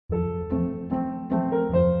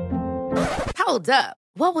Hold up.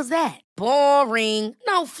 What was that? Boring.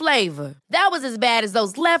 No flavor. That was as bad as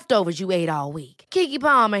those leftovers you ate all week. Keke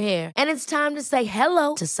Palmer here, and it's time to say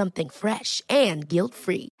hello to something fresh and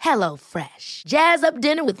guilt-free. Hello Fresh. Jazz up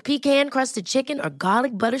dinner with pecan-crusted chicken or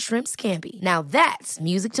garlic butter shrimp scampi. Now that's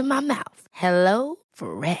music to my mouth. Hello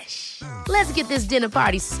Fresh. Let's get this dinner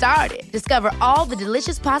party started. Discover all the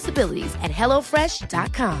delicious possibilities at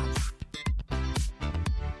hellofresh.com.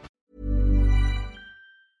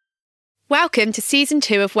 Welcome to Season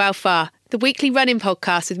 2 of Well Far, the weekly running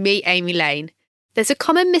podcast with me, Amy Lane. There's a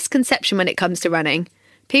common misconception when it comes to running.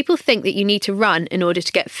 People think that you need to run in order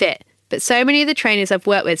to get fit, but so many of the trainers I've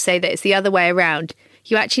worked with say that it's the other way around.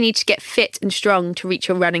 You actually need to get fit and strong to reach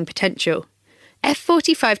your running potential.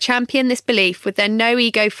 F45 champion this belief with their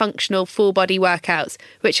no-ego functional full-body workouts,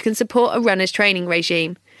 which can support a runner's training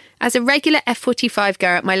regime. As a regular F45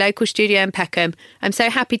 goer at my local studio in Peckham, I'm so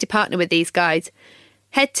happy to partner with these guys.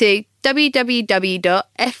 Head to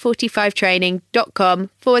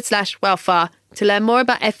www.f45training.com/wellfar to learn more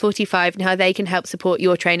about F45 and how they can help support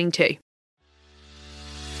your training too.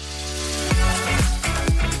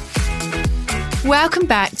 Welcome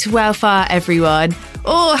back to Well Far, everyone.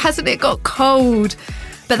 Oh, hasn't it got cold?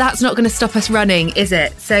 But that's not going to stop us running, is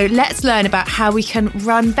it? So let's learn about how we can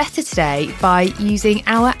run better today by using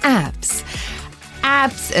our abs.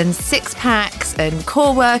 Abs and six packs and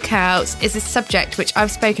core workouts is a subject which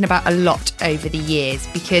I've spoken about a lot over the years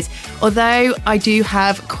because although I do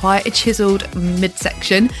have quite a chiseled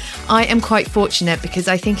midsection, I am quite fortunate because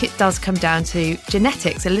I think it does come down to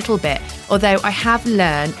genetics a little bit, although I have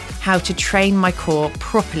learned how to train my core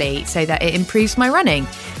properly so that it improves my running,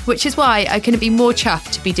 which is why I couldn't be more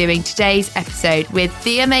chuffed to be doing today's episode with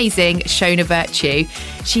the amazing Shona Virtue.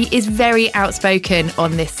 She is very outspoken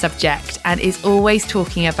on this subject and is always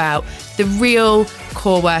talking about the real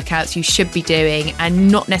core workouts you should be doing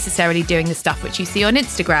and not necessarily doing the stuff which you see on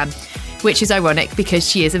Instagram, which is ironic because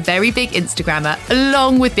she is a very big Instagrammer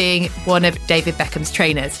along with being one of David Beckham's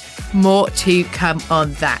trainers. More to come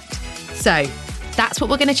on that. So that's what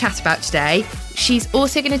we're going to chat about today. She's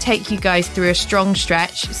also going to take you guys through a strong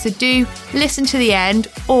stretch, so do listen to the end,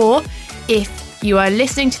 or if you are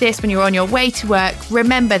listening to this when you're on your way to work,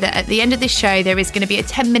 remember that at the end of this show there is going to be a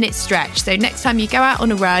 10-minute stretch, so next time you go out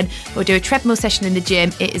on a run or do a treadmill session in the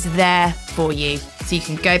gym, it is there for you, so you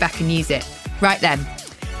can go back and use it. Right then,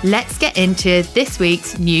 let's get into this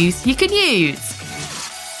week's news you can use.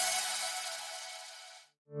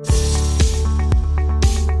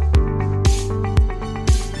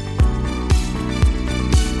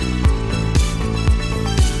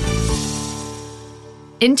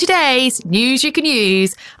 In today's News You Can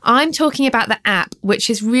Use, I'm talking about the app which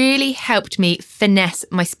has really helped me finesse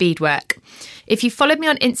my speed work. If you followed me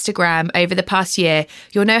on Instagram over the past year,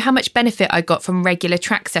 you'll know how much benefit I got from regular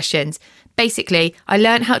track sessions. Basically, I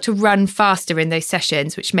learned how to run faster in those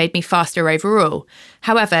sessions, which made me faster overall.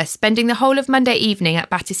 However, spending the whole of Monday evening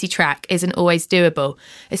at Battersea Track isn't always doable,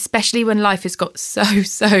 especially when life has got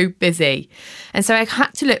so busy. And so I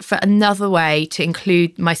had to look for another way to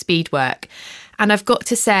include my speed work. And I've got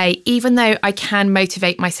to say, even though I can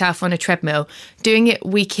motivate myself on a treadmill, doing it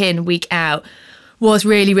week in, week out was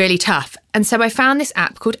really tough. And so I found this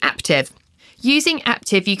app called Aptiv. Using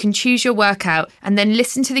Aptiv, you can choose your workout and then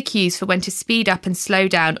listen to the cues for when to speed up and slow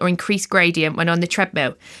down or increase gradient when on the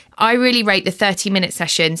treadmill. I really rate the 30-minute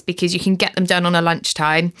sessions because you can get them done on a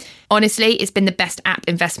lunchtime. Honestly, it's been the best app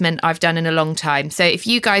investment I've done in a long time. So if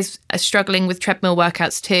you guys are struggling with treadmill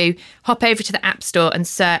workouts too, hop over to the App Store and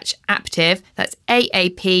search Aptiv, that's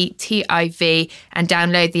AAPTIV, and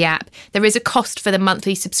download the app. There is a cost for the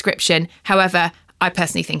monthly subscription. However, I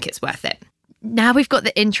personally think it's worth it. Now we've got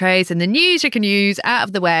the intros and the news you can use out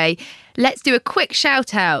of the way, let's do a quick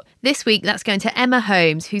shout out. This week that's going to Emma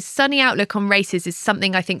Holmes, whose sunny outlook on races is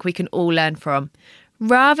something I think we can all learn from.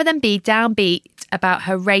 Rather than be downbeat about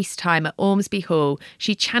her race time at Ormsby Hall,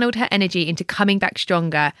 she channeled her energy into coming back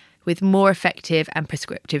stronger with more effective and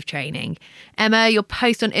prescriptive training. Emma, your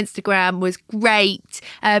post on Instagram was great.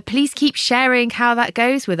 Please keep sharing how that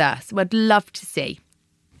goes with us. We'd love to see.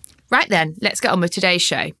 Right then, let's get on with today's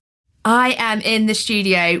show. I am in the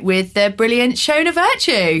studio with the brilliant Shona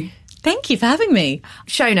Virtue. Thank you for having me.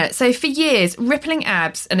 Shona, so for years, rippling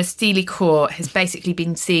abs and a steely core has basically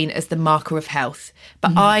been seen as the marker of health.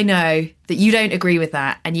 But I know that you don't agree with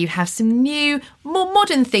that and you have some new, more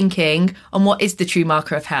modern thinking on what is the true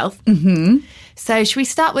marker of health. So should we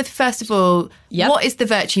start with, first of all, what is the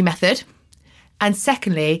Virtue method? And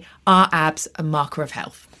secondly, are abs a marker of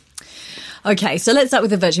health? Okay, so let's start with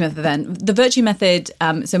the Virtue Method then. The Virtue Method,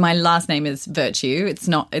 so my last name is Virtue.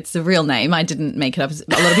 It's a real name. I didn't make it up.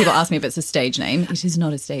 A lot of people ask me if it's a stage name. It is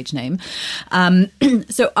not a stage name.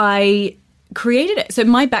 So I created it. So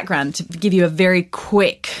my background, to give you a very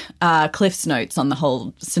quick Cliff's Notes on the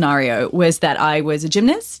whole scenario, was that I was a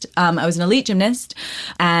gymnast. I was an elite gymnast.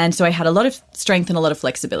 And so I had a lot of strength and a lot of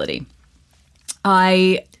flexibility.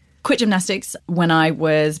 I quit gymnastics when I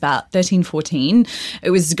was about 13, 14.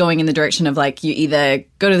 It was going in the direction of like, you either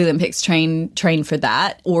go to the Olympics, train for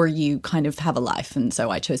that, or you kind of have a life. And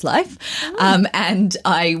so I chose life. And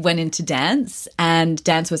I went into dance, and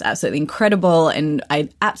dance was absolutely incredible and I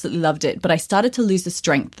absolutely loved it. But I started to lose the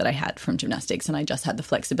strength that I had from gymnastics, and I just had the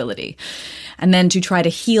flexibility. And then to try to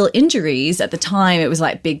heal injuries, at the time it was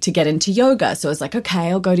like big to get into yoga. So I was like,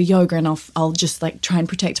 okay, I'll go to yoga and I'll just like try and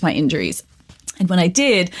protect my injuries. And when I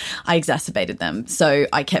did, I exacerbated them. So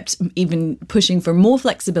I kept even pushing for more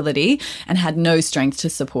flexibility and had no strength to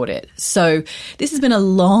support it. So this has been a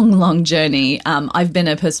long, long journey. I've been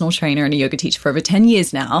a personal trainer and a yoga teacher for over 10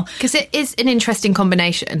 years now. Because it is an interesting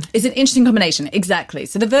combination. It's an interesting combination, exactly.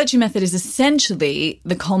 So the Virtue Method is essentially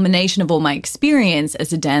the culmination of all my experience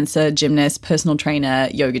as a dancer, gymnast, personal trainer,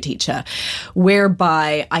 yoga teacher,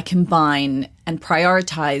 whereby I combine and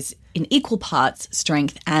prioritize in equal parts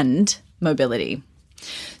strength and mobility.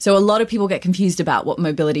 So a lot of people get confused about what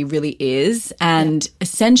mobility really is, and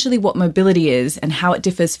essentially what mobility is and how it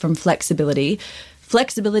differs from flexibility.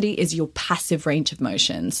 Flexibility is your passive range of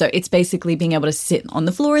motion. So it's basically being able to sit on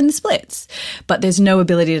the floor in the splits, but there's no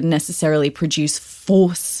ability to necessarily produce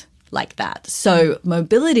force like that. So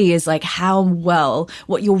mobility is like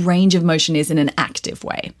what your range of motion is in an active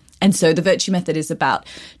way. And so the Virtue Method is about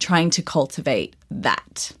trying to cultivate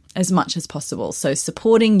that as much as possible. So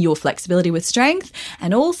supporting your flexibility with strength,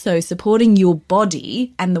 and also supporting your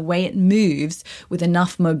body and the way it moves with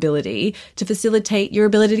enough mobility to facilitate your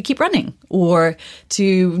ability to keep running or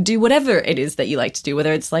to do whatever it is that you like to do,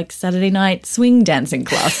 whether it's like Saturday night swing dancing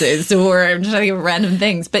classes or I'm trying to think of random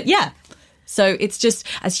things. But yeah, so it's just,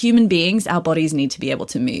 as human beings, our bodies need to be able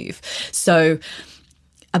to move. So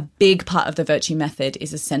a big part of the Virtue Method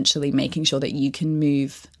is essentially making sure that you can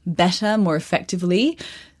move better, more effectively,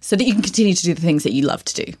 so that you can continue to do the things that you love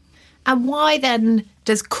to do. And why then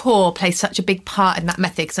does core play such a big part in that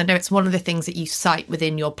method? Because I know it's one of the things that you cite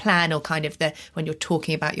within your plan, or kind of when you're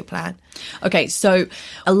talking about your plan. Okay, so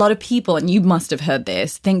a lot of people, and you must have heard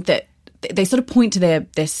this, think that they sort of point to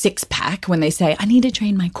their six-pack when they say, I need to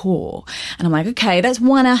train my core. And I'm like, okay, that's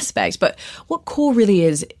one aspect. But what core really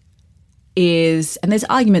is, and there's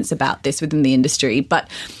arguments about this within the industry, but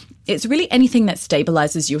it's really anything that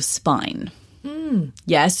stabilizes your spine.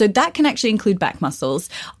 Yeah, so that can actually include back muscles.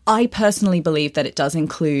 I personally believe that it does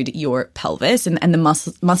include your pelvis and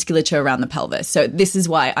the musculature around the pelvis. So this is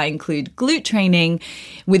why I include glute training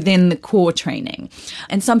within the core training.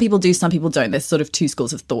 And some people do, some people don't. There's sort of two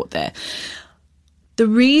schools of thought there. The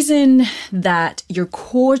reason that your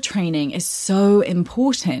core training is so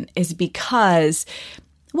important is because,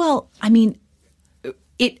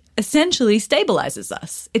 it essentially stabilizes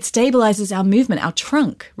us. It stabilizes our movement, our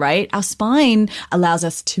trunk, right? Our spine allows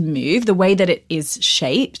us to move. The way that it is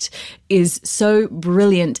shaped is so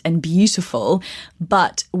brilliant and beautiful,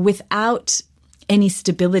 but without any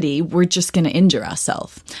stability, we're just going to injure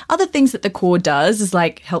ourselves. Other things that the core does is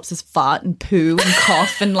like helps us fart and poo and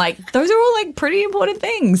cough, and like those are all like pretty important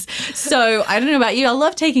things. So I don't know about you, I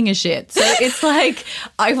love taking a shit. So it's like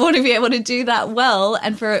I want to be able to do that well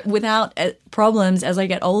and without problems as I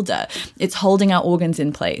get older. It's holding our organs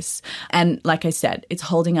in place. And like I said, it's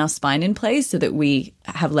holding our spine in place so that we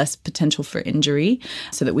have less potential for injury,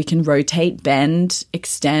 so that we can rotate, bend,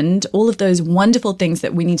 extend, all of those wonderful things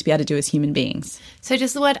that we need to be able to do as human beings. So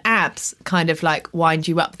does the word abs kind of like wind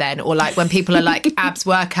you up then? Or like when people are like abs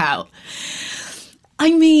workout?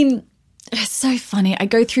 I mean, it's so funny. I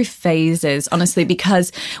go through phases, honestly,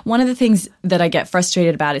 because one of the things that I get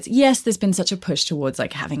frustrated about is, yes, there's been such a push towards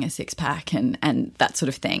like having a six-pack and that sort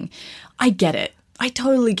of thing. I get it. I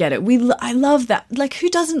totally get it. I love that. Like, who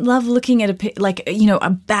doesn't love looking at a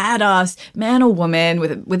badass man or woman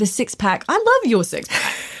with a six-pack? I love your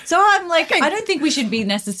six-pack. So I'm like, I don't think we should be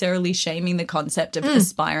necessarily shaming the concept of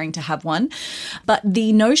aspiring to have one. But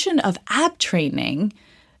the notion of ab training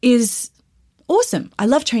is awesome. I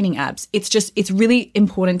love training abs. It's really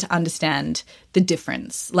important to understand the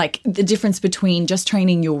difference, like the difference between just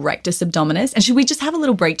training your rectus abdominis. And should we just have a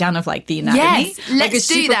little breakdown of like the anatomy? Yes, let's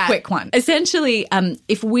do that. Quick one. Essentially,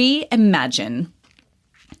 if we imagine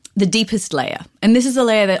the deepest layer, and this is a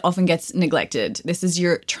layer that often gets neglected. This is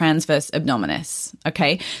your transverse abdominis,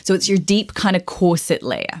 okay? So it's your deep kind of corset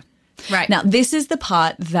layer. Right. Now, this is the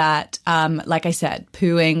part that, like I said,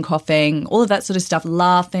 pooing, coughing, all of that sort of stuff,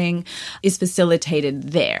 laughing is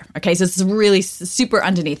facilitated there. Okay, so it's really super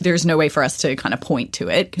underneath. There's no way for us to kind of point to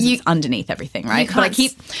it because it's underneath everything, right? But I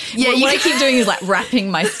keep, what I keep doing is like wrapping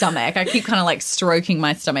my stomach. I keep kind of like stroking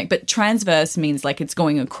my stomach. But transverse means like it's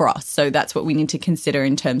going across. So that's what we need to consider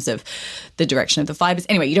in terms of the direction of the fibers.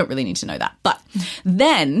 Anyway, you don't really need to know that. But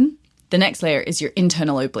then the next layer is your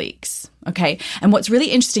internal obliques, okay? And what's really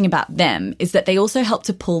interesting about them is that they also help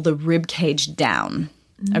to pull the rib cage down,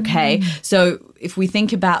 okay? So if we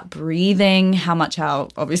think about breathing, how much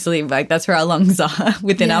obviously, like that's where our lungs are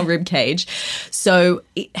within our rib cage. So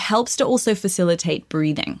it helps to also facilitate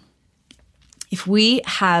breathing. If we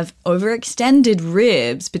have overextended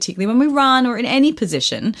ribs, particularly when we run or in any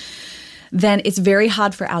position, then it's very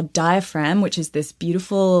hard for our diaphragm, which is this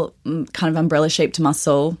beautiful kind of umbrella-shaped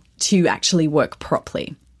muscle, to actually work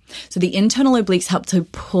properly. So the internal obliques help to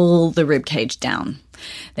pull the rib cage down.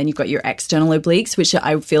 Then you've got your external obliques, which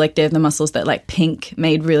I feel like they're the muscles that like Pink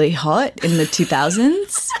made really hot in the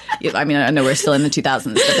 2000s. I mean, I know we're still in the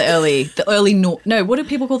 2000s, but the early what do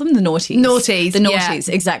people call them? The noughties. Noughties. The noughties,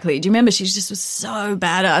 exactly. Do you remember she just was so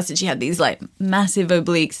badass and she had these like massive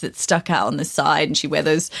obliques that stuck out on the side and she'd wear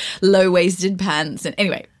those low-waisted pants. And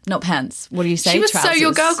anyway, not pants. What do you say? She was Trousers. so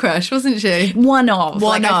your girl crush, wasn't she? One of.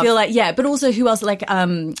 I feel like, yeah. But also who else? Like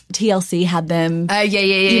TLC had them.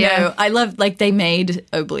 You know, I love, like they made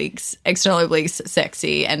obliques, external obliques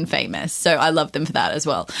sexy and famous. So I love them for that as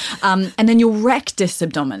well. And then your rectus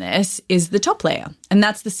abdominis is the top layer. And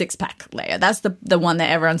that's the six-pack layer. That's the one that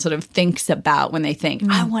everyone sort of thinks about when they think,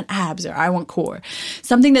 I want abs or I want core.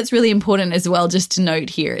 Something that's really important as well, just to note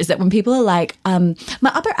here, is that when people are like, my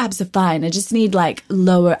upper abs are fine, I just need like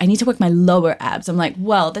I need to work my lower abs. I'm like,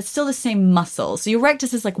 well, that's still the same muscle. So your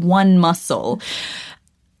rectus is like one muscle.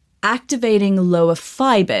 Activating lower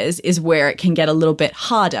fibers is where it can get a little bit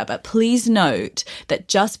harder. But please note that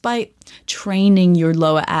just by training your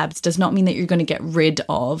lower abs does not mean that you're going to get rid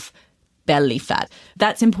of belly fat.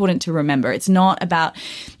 That's important to remember. It's not about,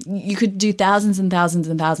 you could do thousands and thousands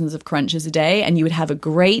and thousands of crunches a day and you would have a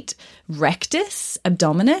great rectus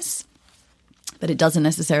abdominis, but it doesn't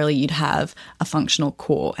necessarily you'd have a functional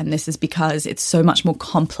core. And this is because it's so much more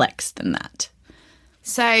complex than that.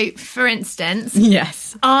 So, for instance,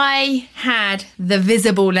 yes, I had the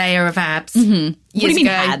visible layer of abs years What do you mean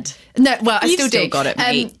ago. had? No, well, I You've still do. got it,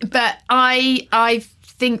 mate. But I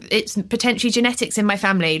think it's potentially genetics in my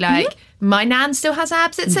family. Like, my nan still has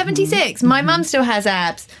abs at 76. My mum still has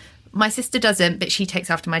abs. My sister doesn't, but she takes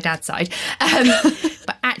after my dad's side.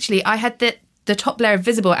 But actually, I had the top layer of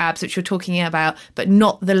visible abs, which you're talking about, but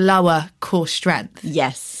not the lower core strength.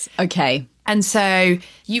 Yes. Okay. And so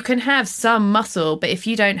you can have some muscle, but if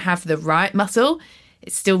you don't have the right muscle,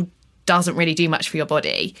 it still doesn't really do much for your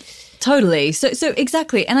body. Totally. So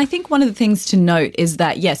exactly. And I think one of the things to note is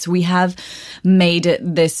that, yes, we have made it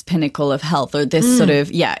this pinnacle of health, or this sort of,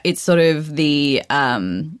 it's sort of the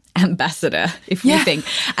ambassador, if we think.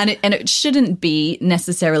 And it shouldn't be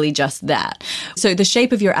necessarily just that. So the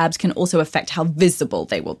shape of your abs can also affect how visible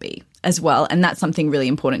they will be as well. And that's something really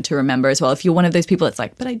important to remember as well. If you're one of those people that's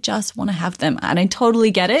like, but I just want to have them, and I totally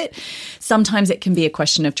get it. Sometimes it can be a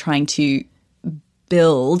question of trying to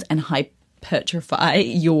build and hypertrophy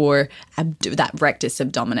your that rectus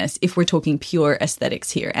abdominis, if we're talking pure aesthetics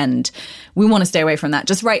here. And we want to stay away from that.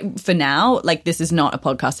 Just right for now, like this is not a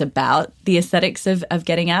podcast about the aesthetics of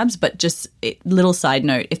getting abs, but just little side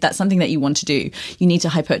note, if that's something that you want to do, you need to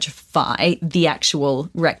hypertrophy the actual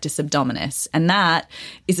rectus abdominis. And that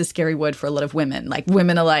is a scary word for a lot of women. Like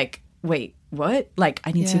women are like, wait, what? Like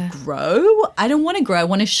I need to grow? I don't want to grow. I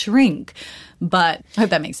want to shrink. But I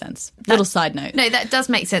hope that makes sense. Little side note. No, that does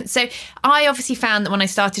make sense. So I obviously found that when I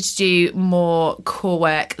started to do more core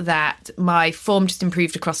work that my form just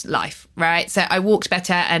improved across life, right? So I walked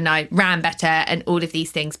better and I ran better and all of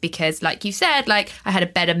these things because, like you said, like I had a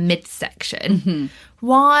better midsection.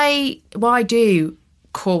 Why do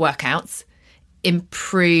core workouts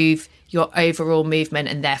improve your overall movement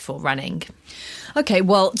and therefore running? Okay,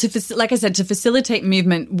 well, like I said, to facilitate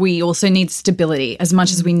movement, we also need stability as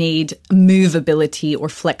much as we need movability or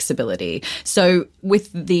flexibility. So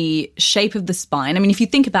with the shape of the spine, I mean, if you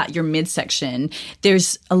think about your midsection,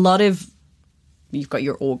 there's a lot of, you've got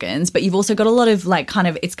your organs, but you've also got a lot of like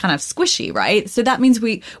it's kind of squishy, right? So that means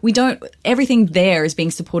we don't, everything there is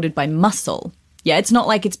being supported by muscle. Yeah, it's not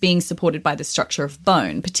like it's being supported by the structure of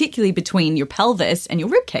bone, particularly between your pelvis and your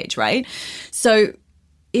rib cage, right? So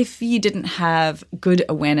if you didn't have good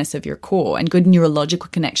awareness of your core and good neurological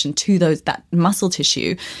connection to that muscle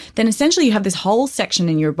tissue, then essentially you have this whole section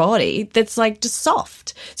in your body that's like just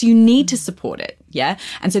soft. So you need to support it, yeah?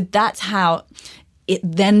 And so that's how it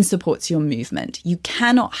then supports your movement. You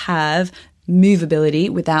cannot have movability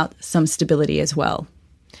without some stability as well.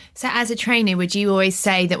 So as a trainer, would you always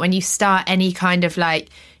say that when you start any kind of like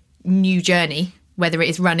new journey, whether it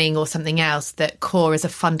is running or something else, that core is a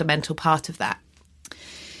fundamental part of that?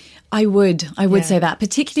 I would say that,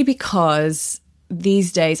 particularly because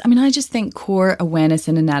these days, I mean, I just think core awareness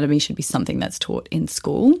and anatomy should be something that's taught in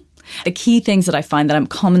school. The key things that I find that I'm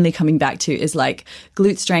commonly coming back to is like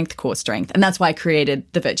glute strength, core strength. And that's why I created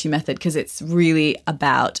the Virtue Method, because it's really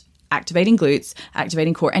about activating glutes,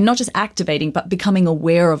 activating core, and not just activating, but becoming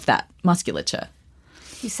aware of that musculature.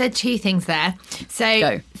 You said two things there.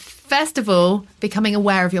 So first of all, becoming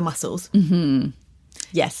aware of your muscles. Mm-hmm.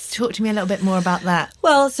 Yes. Talk to me a little bit more about that.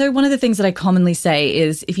 Well, so one of the things that I commonly say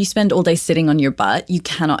is if you spend all day sitting on your butt, you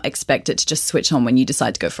cannot expect it to just switch on when you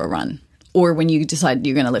decide to go for a run or when you decide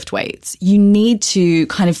you're going to lift weights. You need to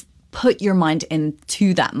kind of put your mind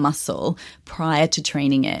into that muscle prior to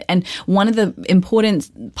training it. And one of the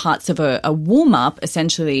important parts of a warm-up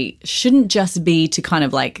essentially shouldn't just be to kind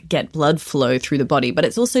of like get blood flow through the body, but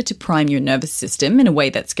it's also to prime your nervous system in a way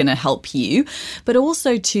that's going to help you, but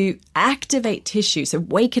also to activate tissue. So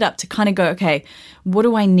wake it up to kind of go, okay, what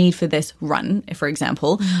do I need for this run? For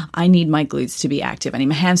example, I need my glutes to be active. I need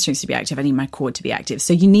my hamstrings to be active. I need my core to be active.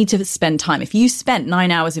 So you need to spend time. If you spent 9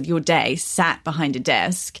 hours of your day sat behind a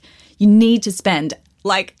desk, you need to spend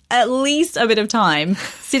like at least a bit of time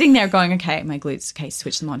sitting there going, okay, my glutes, okay,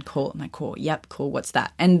 switch them on, core, my core, yep, cool, what's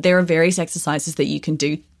that? And there are various exercises that you can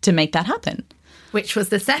do to make that happen. Which was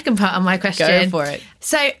the second part of my question. Go for it.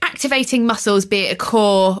 So activating muscles, be it a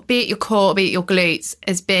core, be it your core, be it your glutes,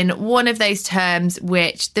 has been one of those terms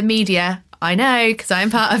which the media, I know because I'm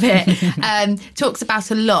part of it, talks about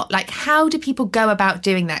a lot. Like, how do people go about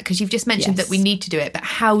doing that? Because you've just mentioned that we need to do it, but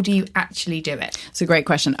how do you actually do it? It's a great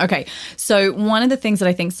question. Okay, so one of the things that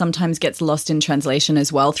I think sometimes gets lost in translation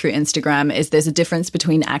as well through Instagram is there's a difference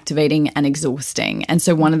between activating and exhausting. And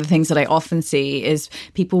so one of the things that I often see is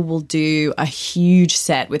people will do a huge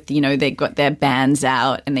set with, you know, they got their bands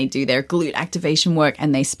out and they do their glute activation work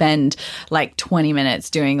and they spend like 20 minutes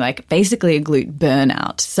doing like basically a glute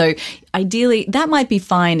burnout. So ideally, that might be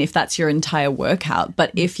fine if that's your entire workout.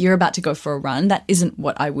 But if you're about to go for a run, that isn't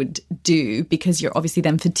what I would do because you're obviously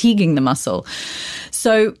then fatiguing the muscle.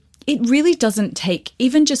 So it really doesn't take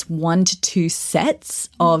even just 1 to 2 sets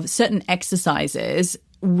of certain exercises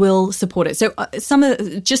will support it. So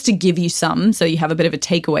just to give you some, so you have a bit of a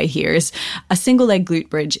takeaway here, is a single leg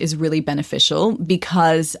glute bridge is really beneficial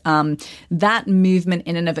because that movement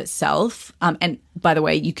in and of itself, and by the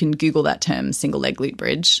way, you can Google that term, single leg glute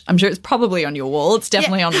bridge. I'm sure it's probably on your wall. It's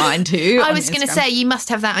definitely on mine too. I was going to say, you must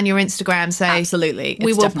have that on your Instagram. So absolutely.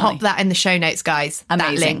 We will pop that in the show notes, guys.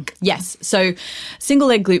 Amazing. That link. Yes. So single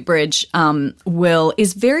leg glute bridge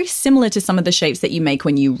is very similar to some of the shapes that you make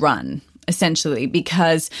when you run, essentially,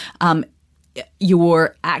 because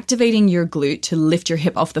you're activating your glute to lift your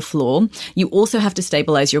hip off the floor. You also have to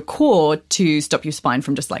stabilize your core to stop your spine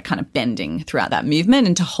from just like kind of bending throughout that movement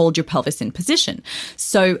and to hold your pelvis in position.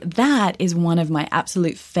 So that is one of my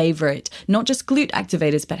absolute favorite, not just glute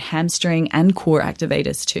activators, but hamstring and core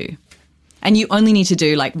activators too. And you only need to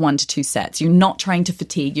do like 1 to 2 sets. You're not trying to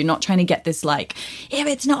fatigue. You're not trying to get this like, if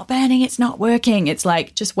it's not burning, it's not working. It's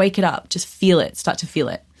like, just wake it up. Just feel it. Start to feel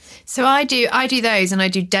it. So I do those, and I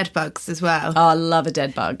do dead bugs as well. Oh, I love a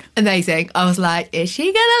dead bug. Amazing. I was like, is she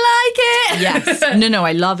gonna like it? Yes. No,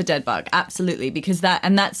 I love a dead bug. Absolutely. Because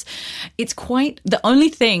it's quite, the only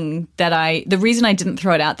thing the reason I didn't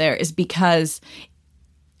throw it out there is because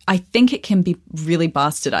I think it can be really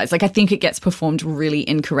bastardized. Like, I think it gets performed really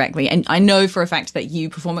incorrectly. And I know for a fact that you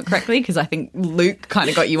perform it correctly because I think Luke kind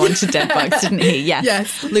of got you onto dead bugs, didn't he?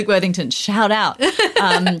 Yes. Luke Worthington, shout out.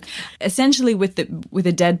 Essentially, with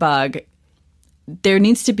a dead bug, there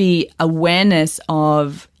needs to be awareness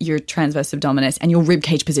of your transverse abdominis and your rib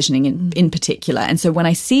cage positioning in particular. And so when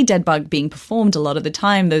I see dead bug being performed, a lot of the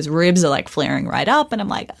time those ribs are like flaring right up and I'm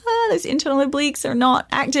like, those internal obliques are not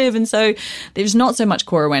active. And so there's not so much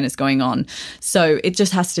core awareness going on. So it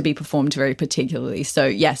just has to be performed very particularly. So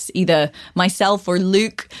yes, either myself or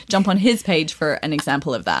Luke, jump on his page for an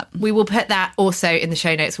example of that. We will put that also in the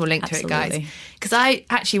show notes. We'll link to it, guys. Because I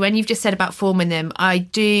actually, when you've just said about forming them, I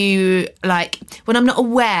do like, when I'm not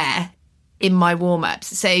aware, in my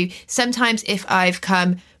warm-ups. So sometimes if I've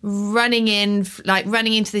come running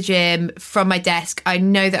into the gym from my desk, I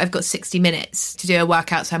know that I've got 60 minutes to do a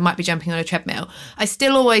workout, so I might be jumping on a treadmill. I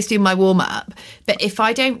still always do my warm-up, but if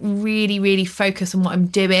I don't really, really focus on what I'm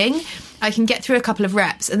doing, I can get through a couple of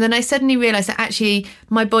reps, and then I suddenly realise that actually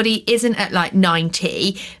my body isn't at like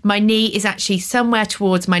 90. My knee is actually somewhere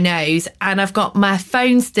towards my nose, and I've got my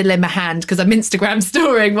phone still in my hand because I'm Instagram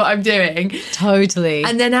storing what I'm doing. Totally.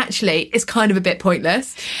 And then actually it's kind of a bit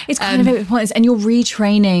pointless. It's kind of a bit pointless, and you're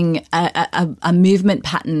retraining a movement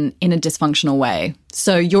pattern in a dysfunctional way.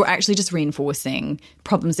 So you're actually just reinforcing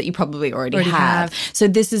problems that you probably already have. So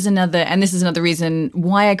this is another reason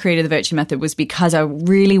why I created the Virtue Method, was because I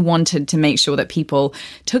really wanted to make sure that people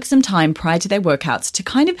took some time prior to their workouts to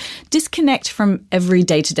kind of disconnect from every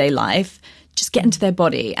day-to-day life, just get into their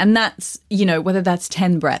body. And that's, whether that's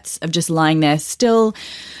 10 breaths of just lying there still,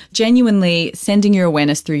 genuinely sending your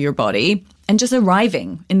awareness through your body and just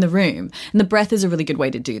arriving in the room. And the breath is a really good way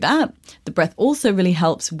to do that. The breath also really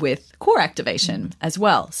helps with core activation as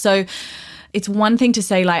well. So it's one thing to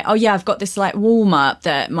say like, oh yeah, I've got this like warm up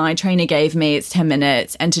that my trainer gave me, it's 10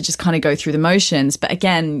 minutes, and to just kind of go through the motions. But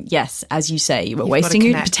again, yes, as you say, you were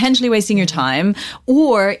potentially wasting your time,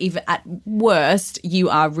 or even at worst, you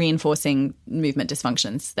are reinforcing movement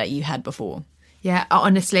dysfunctions that you had before. Yeah,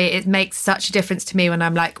 honestly, it makes such a difference to me when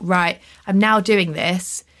I'm like, right, I'm now doing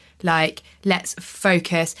this. Like, let's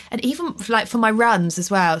focus. And even like for my runs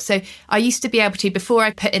as well. So I used to be able to, before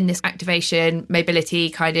I put in this activation,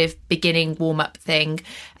 mobility kind of beginning warm-up thing,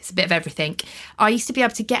 it's a bit of everything, I used to be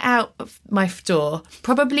able to get out of my door,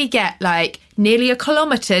 probably get like nearly a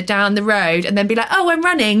kilometre down the road and then be like, oh, I'm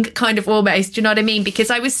running, kind of almost, do you know what I mean?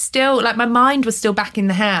 Because I was still, like, my mind was still back in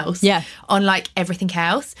the house on like everything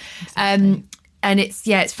else. Exactly. And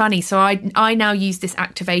it's funny. So I now use this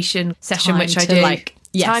activation session, which I do.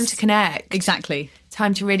 Yes. Time to connect. Exactly.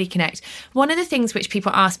 Time to really connect. One of the things which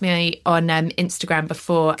people asked me on Instagram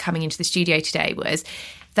before coming into the studio today was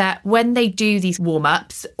that when they do these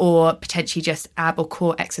warm-ups or potentially just ab or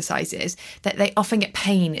core exercises, that they often get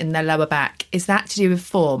pain in their lower back. Is that to do with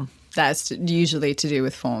form? That's usually to do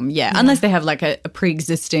with form, yeah. Unless they have like a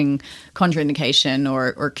pre-existing contraindication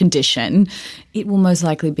or condition, it will most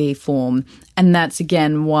likely be form. And that's,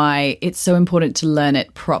 again, why it's so important to learn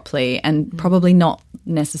it properly and probably not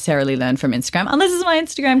necessarily learn from Instagram, unless it's my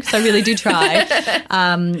Instagram, because I really do try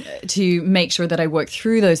to make sure that I work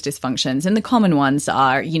through those dysfunctions. And the common ones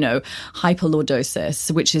are,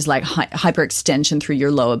 hyperlordosis, which is like hyperextension through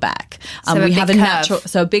your lower back. We have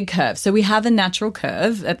a big curve. So we have a natural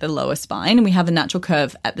curve at the lower spine, and we have a natural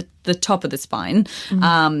curve at the top of the spine.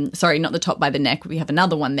 Sorry, not the top by the neck. We have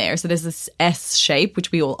another one there. So there's this S shape,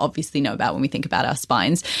 which we all obviously know about when we think about our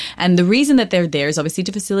spines. And the reason that they're there is obviously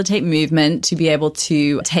to facilitate movement, to be able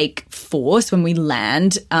to take force when we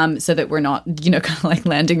land, so that we're not, kind of like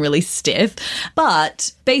landing really stiff.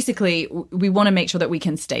 But basically, we want to make sure that we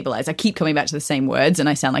can stabilize. I keep coming back to the same words and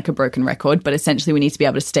I sound like a broken record, but essentially we need to be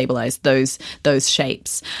able to stabilize those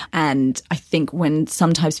shapes. And I think when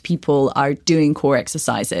sometimes people are doing core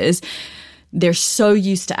exercises, they're so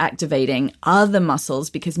used to activating other muscles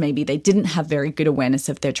because maybe they didn't have very good awareness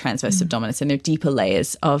of their transverse abdominis and their deeper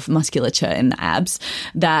layers of musculature in the abs,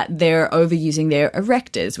 that they're overusing their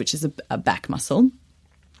erectors, which is a back muscle.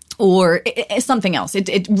 Or it's something else.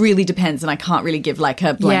 It really depends, and I can't really give like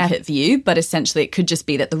a blanket view, but essentially it could just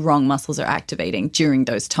be that the wrong muscles are activating during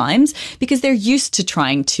those times because they're used to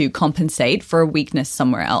trying to compensate for a weakness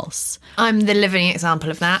somewhere else. I'm the living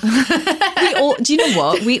example of that. Do you know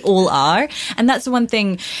what? We all are. And that's the one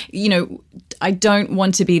thing, I don't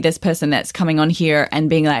want to be this person that's coming on here and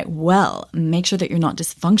being like, well, make sure that you're not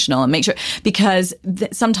dysfunctional and make sure, because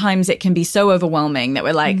sometimes it can be so overwhelming that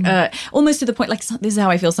we're like, almost to the point, like, this is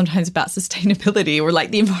how I feel sometimes about sustainability or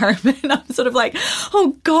like the environment. I'm sort of like,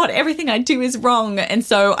 oh God, everything I do is wrong. And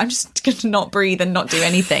so I'm just going to not breathe and not do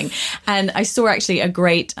anything. And I saw actually a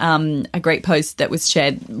great post that was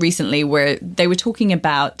shared recently where they were talking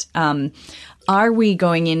about,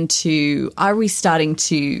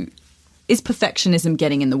 is perfectionism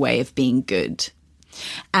getting in the way of being good?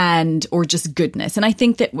 Or just goodness? And I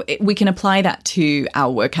think that we can apply that to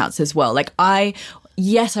our workouts as well. Like I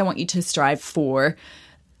want you to strive for,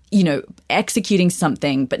 executing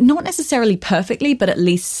something, but not necessarily perfectly, but at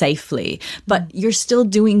least safely. But you're still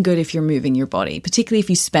doing good if you're moving your body, particularly if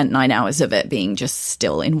you spent 9 hours of it being just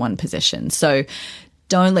still in one position. So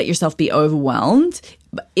don't let yourself be overwhelmed.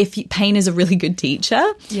 If pain is a really good teacher,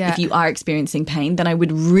 if you are experiencing pain, then I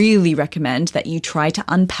would really recommend that you try to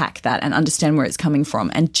unpack that and understand where it's coming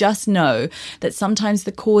from. And just know that sometimes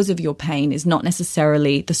the cause of your pain is not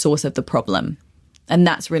necessarily the source of the problem. And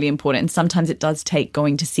that's really important. And sometimes it does take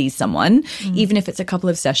going to see someone, even if it's a couple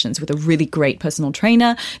of sessions with a really great personal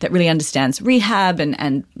trainer that really understands rehab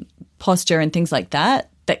and posture and things like that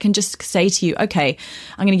can just say to you, okay,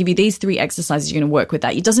 I'm going to give you these 3 exercises. You're going to work with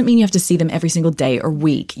that. It doesn't mean you have to see them every single day or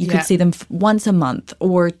week. You could see them once a month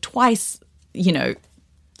or twice,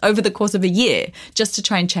 over the course of a year, just to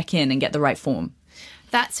try and check in and get the right form.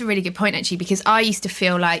 That's a really good point, actually, because I used to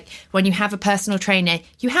feel like when you have a personal trainer,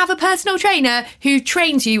 you have a personal trainer who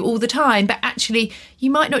trains you all the time, but actually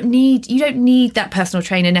you don't need that personal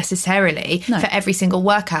trainer necessarily for every single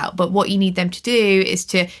workout. But what you need them to do is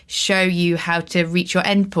to show you how to reach your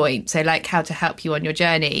end point. So like how to help you on your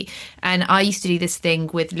journey. And I used to do this thing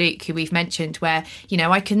with Luke, who we've mentioned, where,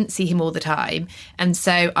 I couldn't see him all the time. And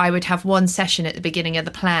so I would have one session at the beginning of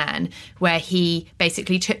the plan where he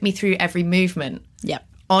basically took me through every movement. Yep.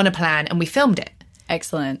 On a plan, and we filmed it.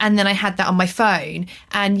 Excellent. And then I had that on my phone.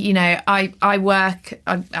 And, I work,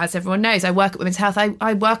 as everyone knows, I work at Women's Health.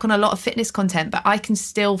 I work on a lot of fitness content, but I can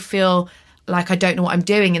still feel like I don't know what I'm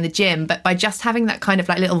doing in the gym. But by just having that kind of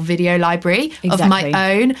like little video library of my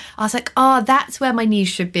own, I was like, oh, that's where my knees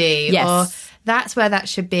should be. Yes. Or that's where that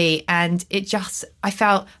should be. And I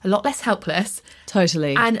felt a lot less helpless.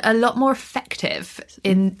 Totally. And a lot more effective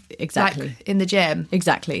in the gym.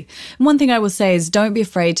 Exactly. One thing I will say is don't be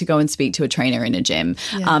afraid to go and speak to a trainer in a gym.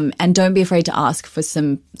 And don't be afraid to ask for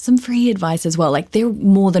some free advice as well. Like, they're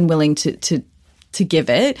more than willing to give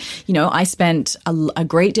it. I spent a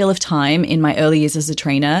great deal of time in my early years as a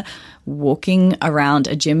trainer walking around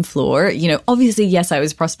a gym floor. Obviously, yes, I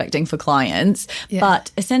was prospecting for clients,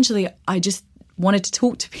 but essentially I just wanted to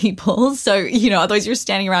talk to people. So, otherwise you're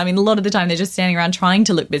standing around. I mean, a lot of the time they're just standing around trying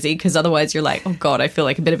to look busy, because otherwise you're like, oh God, I feel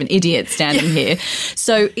like a bit of an idiot standing here.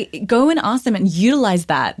 So go and ask them and utilize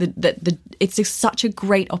that. It's such a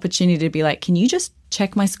great opportunity to be like, can you just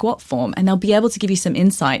check my squat form? And they'll be able to give you some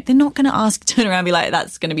insight. They're not going to turn around and be like,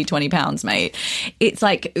 that's going to be 20 pounds, mate. It's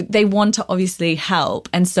like they want to obviously help.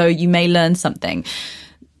 And so you may learn something.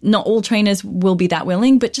 Not all trainers will be that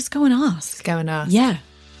willing, but just go and ask. Just go and ask. Yeah.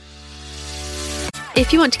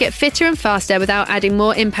 If you want to get fitter and faster without adding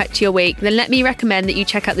more impact to your week, then let me recommend that you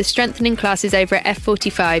check out the strengthening classes over at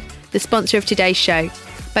F45, the sponsor of today's show.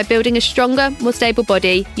 By building a stronger, more stable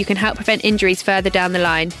body, you can help prevent injuries further down the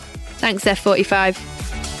line. Thanks, F45.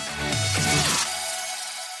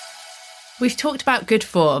 We've talked about good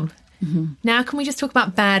form. Mm-hmm. Now can we just talk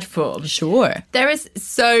about bad form? Sure. There is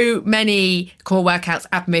so many core workouts,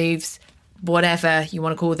 ab moves, whatever you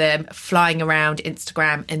want to call them, flying around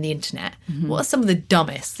Instagram and the internet. Mm-hmm. What are some of the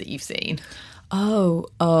dumbest that you've seen?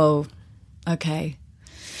 Oh, okay.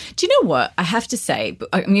 Do you know what? I have to say,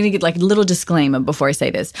 I'm going to get like a little disclaimer before I say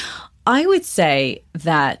this. I would say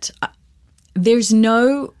that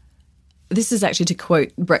this is actually to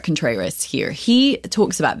quote Brett Contreras here. He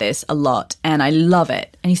talks about this a lot and I love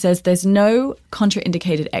it. And he says, there's no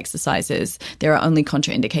contraindicated exercises. There are only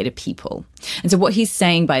contraindicated people. And so what he's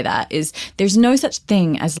saying by that is there's no such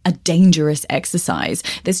thing as a dangerous exercise.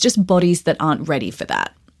 There's just bodies that aren't ready for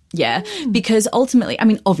that. Yeah, because ultimately, I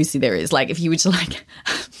mean, obviously there is, like, if you were to, like,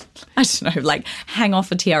 I don't know, like, hang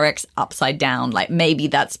off a TRX upside down, like, maybe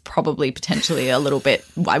that's probably potentially a little bit,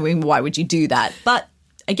 I mean, why would you do that? But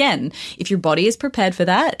again, if your body is prepared for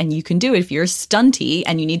that and you can do it, if you're a stunty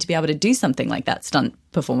and you need to be able to do something like that, stunt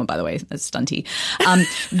performer, by the way, as stunty,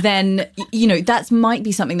 then, you know, that might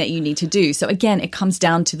be something that you need to do. So again, it comes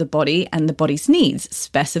down to the body and the body's needs.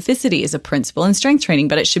 Specificity is a principle in strength training,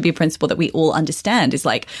 but it should be a principle that we all understand is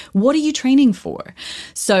like, what are you training for?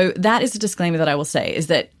 So that is a disclaimer that I will say is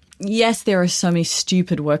that yes, there are so many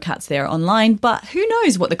stupid workouts there online, but who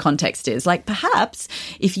knows what the context is? Like perhaps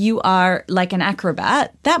if you are like an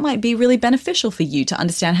acrobat, that might be really beneficial for you to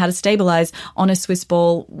understand how to stabilize on a Swiss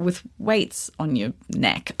ball with weights on your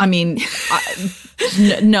neck. I mean,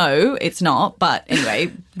 no, it's not. But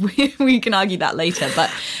anyway, we can argue that later.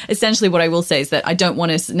 But essentially what I will say is that I don't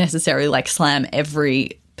want to necessarily like slam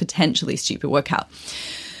every potentially stupid workout.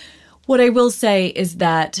 What I will say is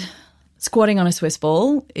that squatting on a Swiss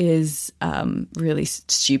ball is really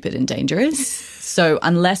stupid and dangerous. So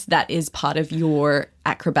unless that is part of your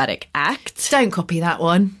acrobatic act, don't copy that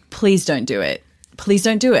one. Please don't do it. Please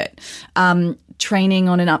don't do it. Training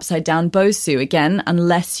on an upside down Bosu, again,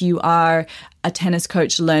 unless you are a tennis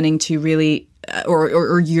coach learning to really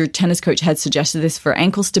or your tennis coach had suggested this for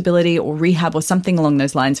ankle stability or rehab or something along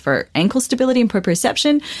those lines for ankle stability and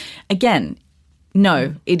proprioception, again,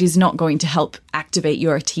 no, it is not going to help activate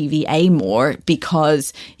your TVA more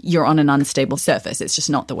because you're on an unstable surface. It's just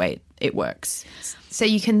not the way it works. So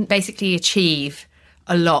you can basically achieve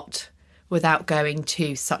a lot without going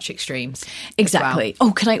to such extremes. Exactly.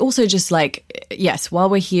 Oh, can I also just yes, while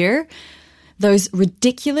we're here, those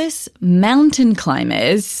ridiculous mountain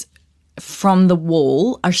climbers from the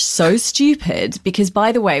wall are so stupid because,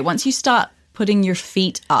 by the way, once you start putting your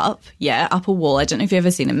feet up a wall. I don't know if you've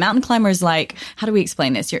ever seen a mountain climber is how do we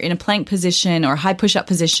explain this? You're in a plank position or a high push-up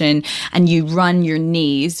position and you run your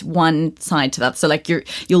knees one side to the other. So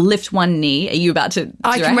you'll lift one knee. Are you about to direct?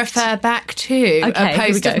 I can refer back to a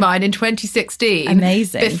post of mine in 2016.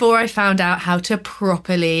 Amazing. Before I found out how to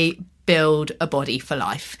properly build a body for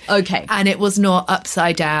life. Okay. And it was not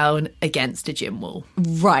upside down against a gym wall.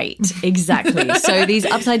 Right, exactly. So these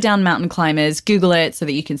upside down mountain climbers, Google it so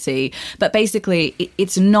that you can see. But basically,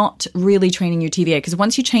 it's not really training your TVA because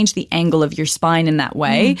once you change the angle of your spine in that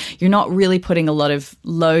way, you're not really putting a lot of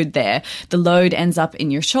load there. The load ends up in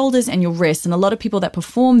your shoulders and your wrists. And a lot of people that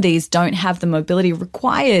perform these don't have the mobility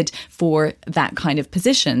required for that kind of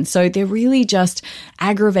position. So they're really just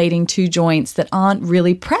aggravating two joints that aren't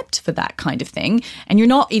really prepped for that kind of thing. And you're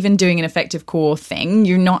not even doing an effective core thing.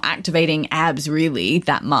 You're not activating abs really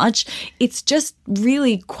that much. It's just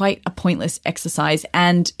really quite a pointless exercise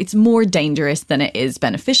and it's more dangerous than it is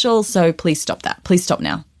beneficial. So please stop that. Please stop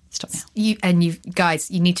now. Stop now. You guys,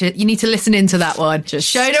 you need to listen into that one.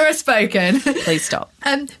 Just Shona has spoken. Please stop.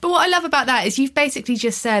 But what I love about that is you've basically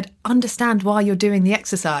just said, understand why you're doing the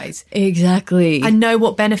exercise. Exactly. And know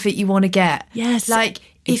what benefit you want to get. Yes.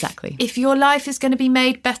 Exactly. If your life is going to be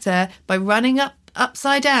made better by running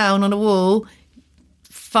upside down on a wall,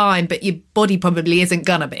 fine, but your body probably isn't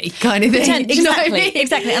gonna be, kind of thing. Exactly, you know what I mean?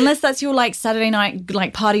 exactly. Unless that's your Saturday night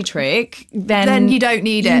party trick, then you don't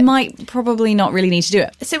need it. You might probably not really need to do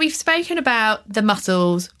it. So we've spoken about the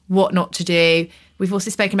muscles, what not to do. We've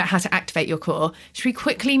also spoken about how to activate your core. Should we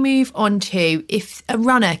quickly move on to if a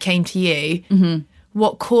runner came to you?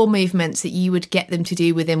 What core movements that you would get them to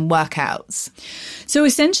do within workouts? So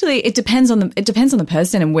essentially, it depends on the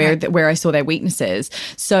person and where I saw their weaknesses.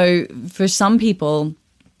 So for some people,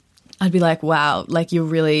 I'd be like, wow, you're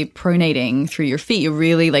really pronating through your feet. You're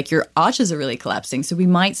really your arches are really collapsing. So we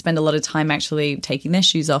might spend a lot of time actually taking their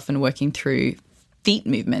shoes off and working through feet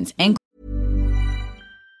movements.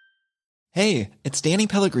 Hey, it's Danny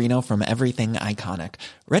Pellegrino from Everything Iconic.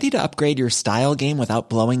 Ready to upgrade your style game without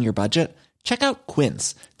blowing your budget? Check out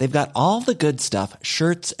Quince. They've got all the good stuff,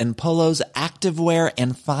 shirts and polos, activewear,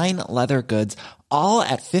 and fine leather goods, all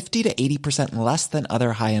at 50 to 80% less than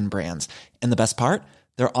other high-end brands. And the best part?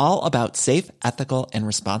 They're all about safe, ethical, and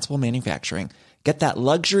responsible manufacturing. Get that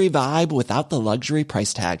luxury vibe without the luxury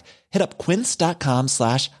price tag. Hit up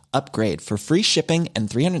quince.com/upgrade for free shipping and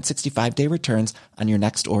 365-day returns on your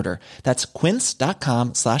next order. That's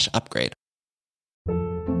quince.com/upgrade.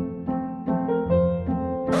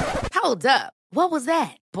 Hold up. What was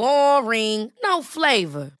that? Boring. No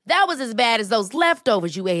flavor. That was as bad as those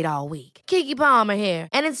leftovers you ate all week. Keke Palmer here,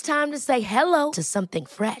 and it's time to say hello to something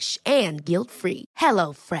fresh and guilt-free.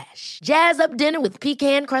 Hello Fresh. Jazz up dinner with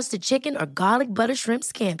pecan-crusted chicken or garlic butter shrimp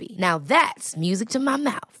scampi. Now that's music to my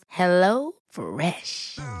mouth. Hello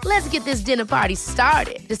Fresh. Let's get this dinner party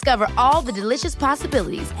started. Discover all the delicious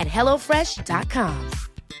possibilities at hellofresh.com.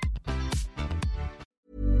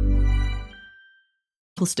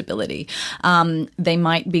 Stability. They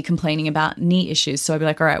might be complaining about knee issues. So I'd be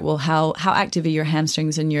like, all right, well, how active are your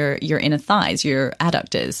hamstrings and your inner thighs, your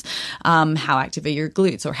adductors? How active are your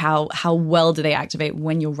glutes, or how well do they activate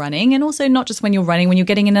when you're running? And also not just when you're running, when you're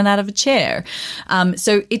getting in and out of a chair.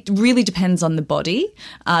 So it really depends on the body.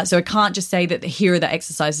 So I can't just say that here are the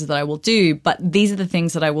exercises that I will do, but these are the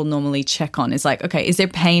things that I will normally check on. Is okay, is there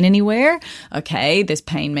pain anywhere? Okay, there's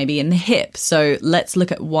pain maybe in the hip. So let's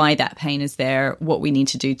look at why that pain is there, what we need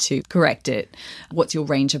to do to correct it. What's your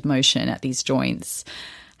range of motion at these joints?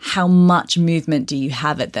 How much movement do you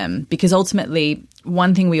have at them? Because ultimately,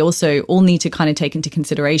 one thing we also all need to kind of take into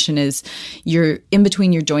consideration is you're in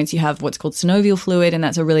between your joints, you have what's called synovial fluid, and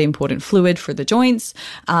that's a really important fluid for the joints.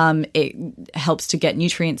 It helps to get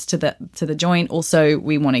nutrients to the joint. Also,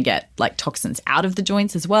 we want to get toxins out of the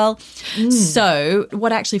joints as well. So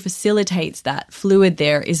what actually facilitates that fluid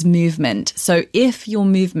there is movement. So if your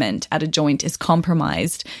movement at a joint is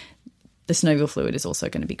compromised, the synovial fluid is also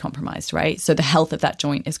going to be compromised, right? So the health of that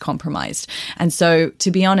joint is compromised. And so,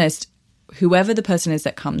 to be honest, whoever the person is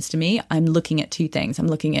that comes to me, I'm looking at two things. I'm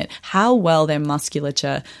looking at how well their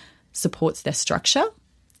musculature supports their structure.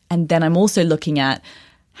 And then I'm also looking at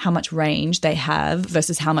how much range they have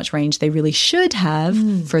versus how much range they really should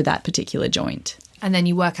have for that particular joint. And then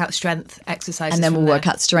you work out strength exercises. And then we'll work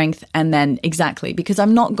out strength. And then exactly, because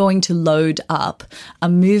I'm not going to load up a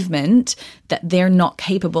movement that they're not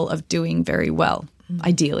capable of doing very well.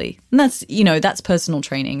 ideally. And that's personal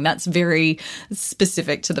training. That's very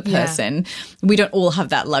specific to the person. We don't all have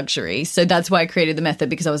that luxury. So that's why I created the method,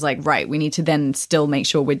 because I was like, right, we need to then still make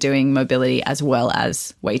sure we're doing mobility as well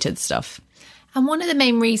as weighted stuff. And one of the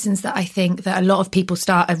main reasons that I think that a lot of people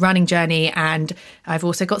start a running journey, and I've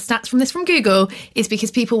also got stats from this from Google, is because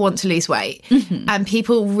people want to lose weight. And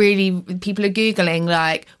people are Googling,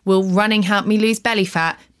 like, will running help me lose belly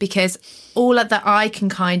fat? Because all of that I can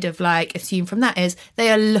kind of like assume from that is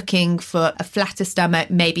they are looking for a flatter stomach,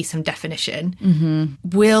 maybe some definition.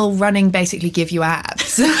 Will running basically give you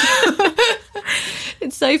abs?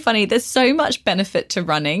 It's so funny. There's so much benefit to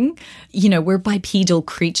running. We're bipedal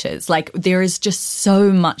creatures. Like, there is just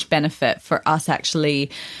so much benefit for us actually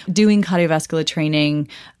doing cardiovascular training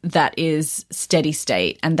that is steady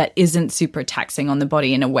state and that isn't super taxing on the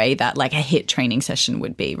body in a way that like a HIIT training session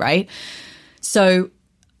would be, right? So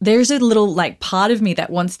there's a little like part of me that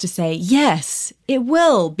wants to say, yes, it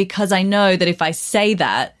will, because I know that if I say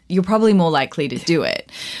that, you're probably more likely to do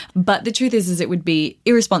it. But the truth is it would be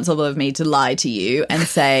irresponsible of me to lie to you and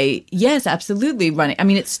say, yes, absolutely running. I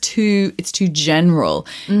mean, it's too general.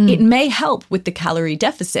 It may help with the calorie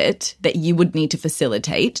deficit that you would need to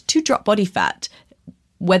facilitate to drop body fat.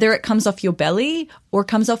 Whether it comes off your belly or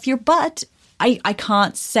comes off your butt, I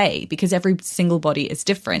can't say, because every single body is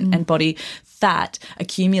different and body fat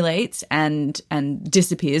accumulates and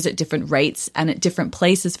disappears at different rates and at different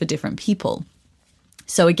places for different people.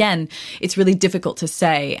 So again, it's really difficult to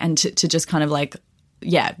say and to just kind of like,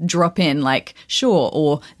 drop in like, sure,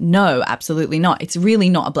 or no, absolutely not. It's really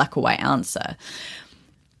not a black or white answer.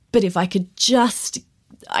 But if I could just,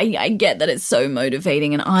 I get that it's so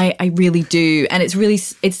motivating, and I really do. And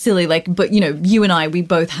it's silly, like, but you and I, we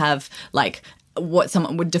both have like what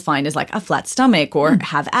someone would define as like a flat stomach or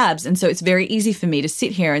have abs. And so it's very easy for me to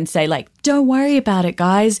sit here and say like, don't worry about it,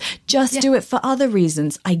 guys. Just do it for other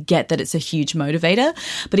reasons. I get that it's a huge motivator,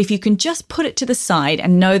 but if you can just put it to the side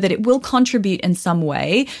and know that it will contribute in some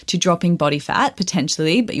way to dropping body fat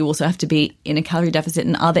potentially, but you also have to be in a calorie deficit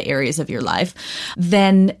in other areas of your life,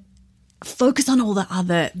 then focus on all the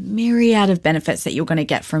other myriad of benefits that you're going to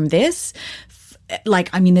get from this. Like,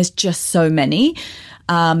 I mean, there's just so many.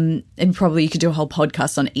 And probably you could do a whole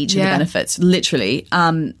podcast on each of the benefits, literally.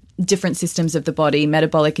 Different systems of the body,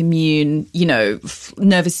 metabolic, immune,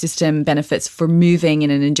 nervous system benefits for moving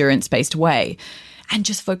in an endurance-based way. And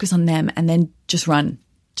just focus on them and then just run.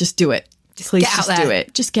 Just do it. Please just do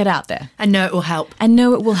it. Just get out there. And know it will help. And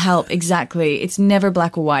know it will help. Exactly. It's never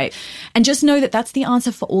black or white. And just know that that's the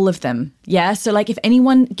answer for all of them. Yeah. So like if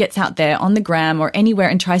anyone gets out there on the gram or anywhere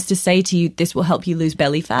and tries to say to you, this will help you lose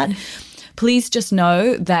belly fat, please just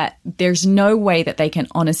know that there's no way that they can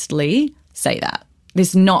honestly say that.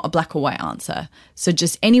 There's not a black or white answer. So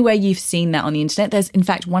just anywhere you've seen that on the internet, there's in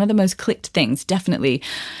fact one of the most clicked things, definitely,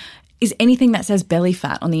 is anything that says belly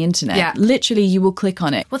fat on the internet. Yeah. Literally, you will click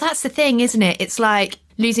on it. Well, that's the thing, isn't it? It's like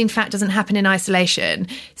losing fat doesn't happen in isolation.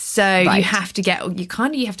 So you have to get all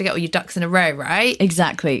your ducks in a row, right?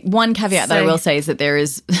 Exactly. One caveat that I will say is that there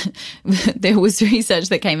was research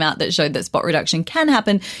that came out that showed that spot reduction can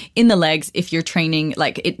happen in the legs if you're training,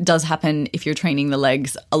 like it does happen if you're training the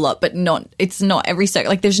legs a lot, but it's not every circle.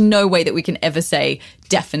 Like there's no way that we can ever say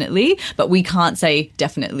definitely, but we can't say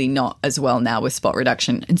definitely not as well now with spot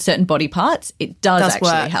reduction. In certain body parts, it does actually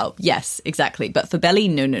work. help. Yes, exactly. But for belly,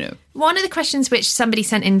 no. One of the questions which somebody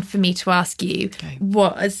sent in for me to ask you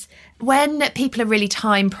was, when people are really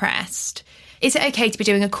time pressed, is it okay to be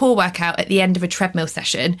doing a core workout at the end of a treadmill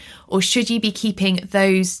session, or should you be keeping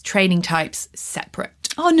those training types separate?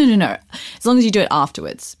 Oh, no. As long as you do it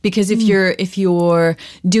afterwards. Because if you're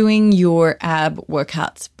doing your ab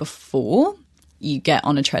workouts before you get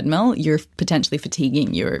on a treadmill, you're potentially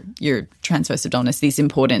fatiguing your transverse abdominis, these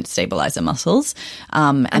important stabilizer muscles.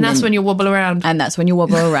 And that's when you wobble around. And that's when you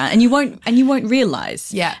wobble around. And you won't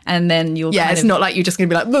realize. Yeah. And then you'll it's not like you're just going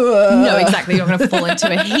to be like, no, exactly. You're going to fall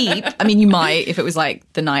into a heap. I mean, you might if it was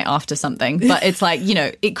like the night after something, but it's like,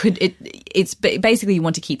 it's basically you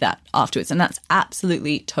want to keep that afterwards. And that's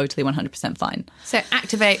absolutely, totally 100% fine. So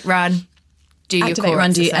activate, run. Activate,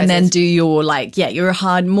 run, and then do your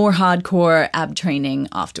more hardcore ab training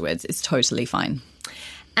afterwards. It's totally fine.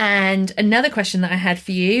 And another question that I had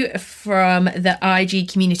for you from the IG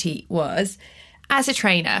community was, as a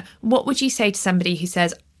trainer, what would you say to somebody who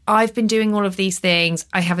says, I've been doing all of these things,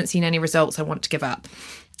 I haven't seen any results, I want to give up?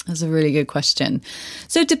 That's a really good question.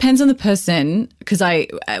 So it depends on the person, because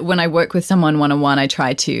when I work with someone one-on-one, I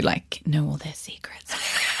try to know all their secrets.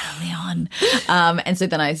 early on. And so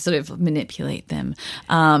then I sort of manipulate them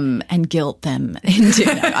and guilt them into,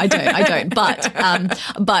 no, I don't.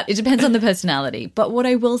 But it depends on the personality. But what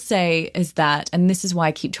I will say is that, and this is why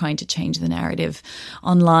I keep trying to change the narrative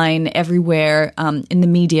online, everywhere, in the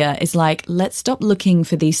media, is like, let's stop looking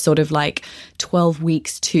for these sort of like 12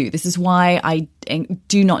 weeks too. This is why I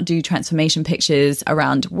do not do transformation pictures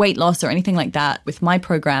around weight loss or anything like that with my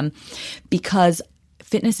program, because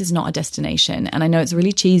fitness is not a destination. And I know it's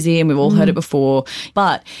really cheesy and we've all heard it before,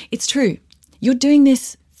 but it's true. You're doing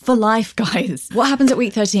this for life, guys. What happens at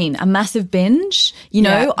week 13? A massive binge?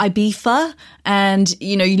 Ibiza, and,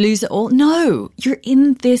 you lose it all? No, you're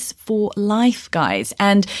in this for life, guys.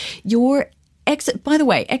 And by the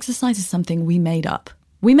way, exercise is something we made up.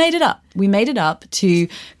 We made it up. We made it up to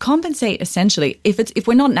compensate, essentially. If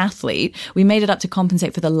we're not an athlete, we made it up to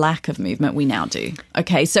compensate for the lack of movement we now do.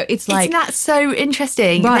 Okay, so it's like... Isn't that so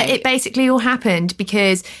interesting? Right. That it basically all happened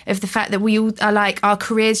because of the fact that we all are like, our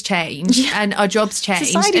careers changed and our jobs changed.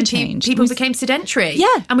 Society and changed. People became sedentary.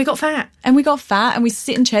 Yeah. And we got fat. And we got fat and we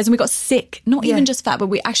sit in chairs and we got sick. Not even just fat, but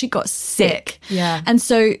we actually got sick. Yeah. And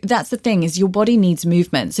so that's the thing, is your body needs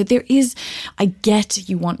movement. So there is... I get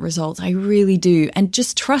you want results. I really do. And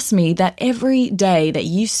just trust me that every day that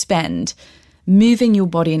you spend moving your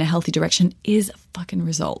body in a healthy direction is a fucking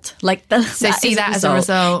result. Like see that as a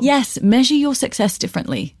result. Yes, measure your success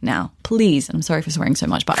differently now, please. And I'm sorry for swearing so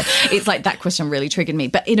much, but it's like that question really triggered me,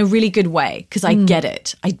 but in a really good way, because I get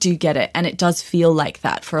it. I do get it. And it does feel like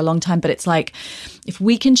that for a long time. But it's like, if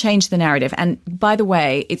we can change the narrative, and by the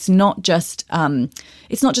way, it's not just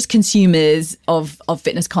consumers of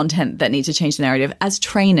fitness content that need to change the narrative. As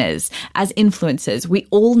trainers, as influencers, we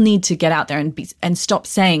all need to get out there and stop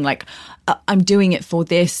saying like, I'm doing it for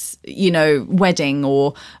this, wedding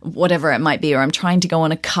or whatever it might be, or I'm trying to go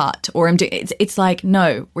on a cut, or it's like,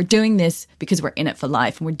 no, we're doing this because we're in it for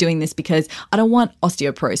life, and we're doing this because I don't want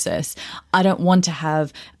osteoporosis. I don't want to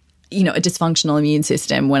have, a dysfunctional immune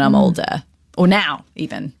system when I'm older, or now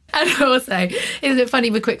even. And also, isn't it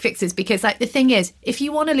funny with quick fixes? Because like the thing is, if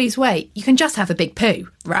you want to lose weight, you can just have a big poo,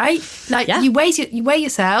 right? Like you weigh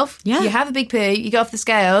yourself, you have a big poo, you go off the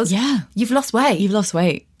scales, you've lost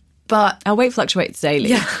weight. But our weight fluctuates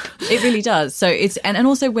daily. Yeah. It really does. So it's, and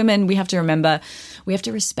also women, we have to remember, we have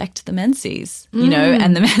to respect the menses,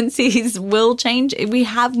 and the menses will change. We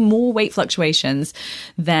have more weight fluctuations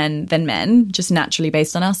than men, just naturally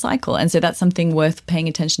based on our cycle. And so that's something worth paying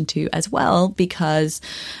attention to as well, because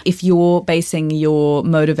if you're basing your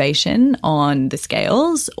motivation on the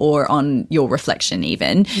scales or on your reflection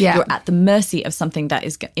even, you're at the mercy of something that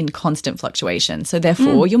is in constant fluctuation. So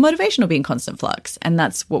therefore, your motivation will be in constant flux. And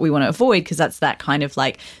that's what we want to avoid, because that's that kind of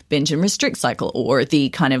like binge and restrict cycle, or the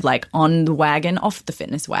kind of like on the wagon, off the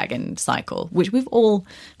fitness wagon cycle, which we've all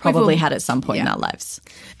probably had at some point in our lives.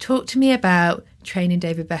 Talk to me about training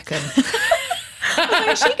David Beckham.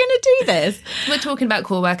 Is she going to do this? We're talking about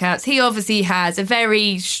core workouts. He obviously has a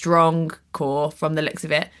very strong core from the looks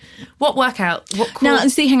of it. What core? Now,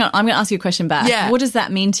 see, hang on. I'm going to ask you a question back. Yeah. What does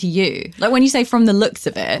that mean to you? Like when you say from the looks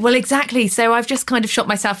of it? Well, exactly. So I've just kind of shot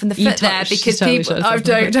myself in the foot there because people... I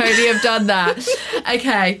totally have done that.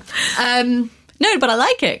 Okay. No, but I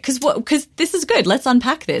like it because this is good. Let's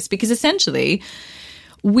unpack this, because essentially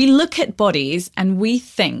we look at bodies and we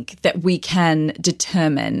think that we can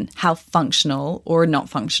determine how functional or not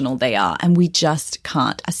functional they are, and we just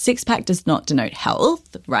can't. A six-pack does not denote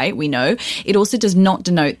health, right? We know. It also does not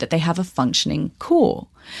denote that they have a functioning core.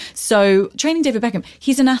 So training David Beckham,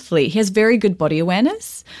 he's an athlete. He has very good body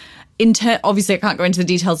awareness. Obviously, I can't go into the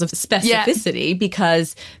details of specificity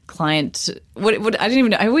because client. What I don't even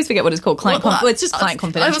know. I always forget what it's called. It's just client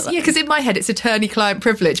confidential. Because in my head it's attorney-client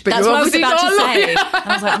privilege. But that's you're what I was about to say.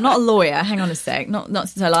 I was like, I'm not a lawyer. Hang on a sec. Not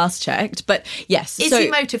since I last checked. But yes. Is he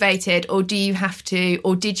motivated, or did you have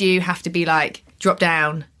to be like, drop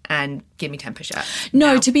down and give me 10 push-ups?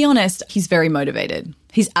 No, to be honest, he's very motivated.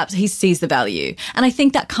 He sees the value. And I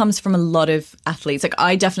think that comes from a lot of athletes. Like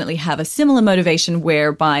I definitely have a similar motivation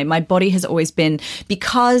whereby my body has always been,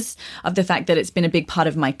 because of the fact that it's been a big part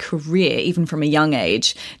of my career, even from a young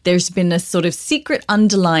age, there's been a sort of secret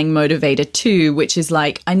underlying motivator too, which is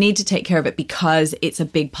like, I need to take care of it because it's a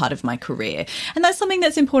big part of my career. And that's something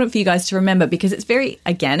that's important for you guys to remember, because it's very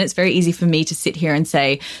easy for me to sit here and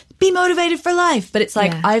say, be motivated for life. But it's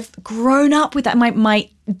like, I've grown up with that. My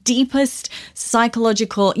deepest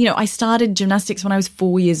psychological, I started gymnastics when I was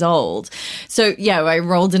 4 years old. So I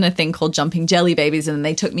rolled in a thing called Jumping Jelly Babies, and then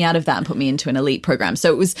they took me out of that and put me into an elite program.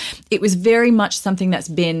 So it was very much something that's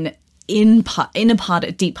been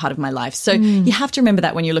a deep part of my life. So you have to remember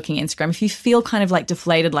that when you're looking at Instagram. If you feel kind of like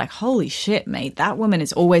deflated, like, holy shit, mate, that woman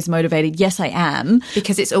is always motivated. Yes, I am.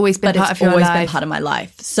 Because it's always been part of your always life. been part of my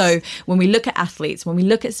life. So when we look at athletes, when we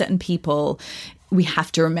look at certain people, we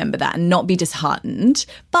have to remember that and not be disheartened,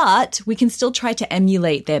 but we can still try to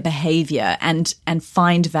emulate their behavior and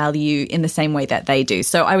find value in the same way that they do.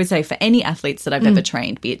 So I would say for any athletes that I've ever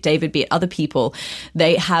trained, be it David, be it other people,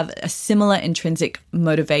 they have a similar intrinsic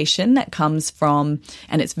motivation that comes from,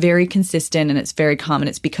 and it's very consistent and it's very calm, and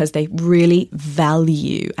it's because they really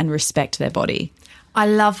value and respect their body. I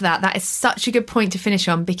love that. That is such a good point to finish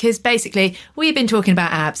on, because basically we've been talking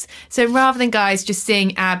about abs. So rather than guys just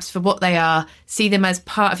seeing abs for what they are, see them as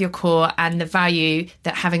part of your core and the value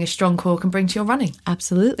that having a strong core can bring to your running.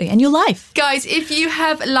 Absolutely. And your life. Guys, if you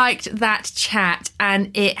have liked that chat and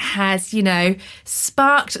it has,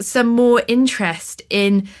 sparked some more interest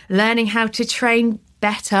in learning how to train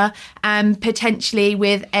better and potentially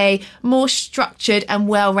with a more structured and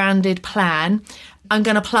well-rounded plan, I'm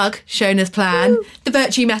going to plug Shona's plan, the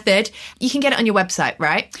Virtue Method. You can get it on your website,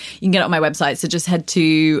 right? You can get it on my website. So just head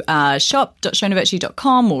to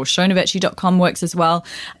shop.shonavirtue.com, or shonavirtue.com works as well.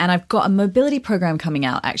 And I've got a mobility program coming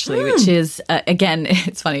out, actually, which is, again,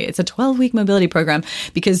 it's funny. It's a 12-week mobility program,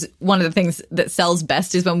 because one of the things that sells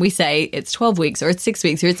best is when we say it's 12 weeks or it's 6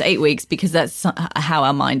 weeks or it's 8 weeks, because that's how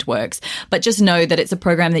our mind works. But just know that it's a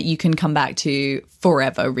program that you can come back to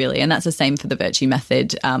forever, really. And that's the same for the Virtue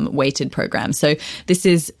Method weighted program. So this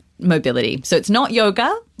is mobility. So it's not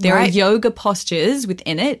yoga. There are yoga postures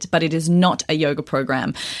within it, but it is not a yoga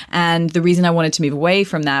program. And the reason I wanted to move away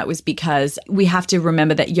from that was because we have to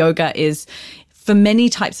remember that yoga is, for many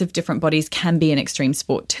types of different bodies, can be an extreme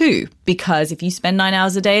sport too. Because if you spend 9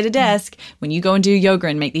 hours a day at a desk, when you go and do yoga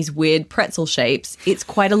and make these weird pretzel shapes, it's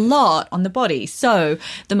quite a lot on the body. So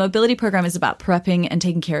the mobility program is about prepping and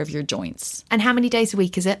taking care of your joints. And how many days a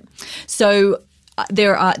week is it? So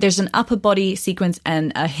there's an upper body sequence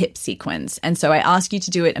and a hip sequence. And so I ask you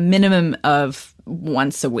to do it a minimum of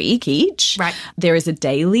once a week each. Right. There is a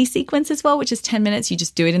daily sequence as well, which is 10 minutes. You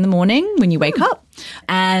just do it in the morning when you wake up.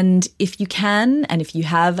 And if you can, and if you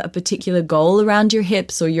have a particular goal around your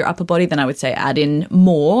hips or your upper body, then I would say add in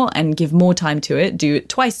more and give more time to it. Do it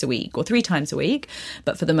twice a week or 3 times a week.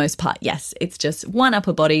 But for the most part, yes, it's just one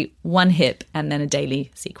upper body, one hip, and then a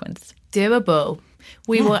daily sequence. Doable.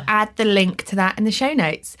 We will add the link to that in the show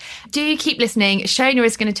notes. Do keep listening. Shona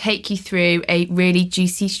is going to take you through a really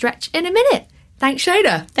juicy stretch in a minute. Thanks,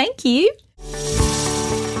 Shona. Thank you.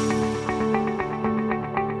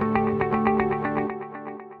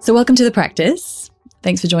 So welcome to the practice.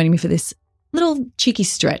 Thanks for joining me for this little cheeky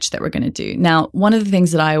stretch that we're going to do. Now, one of the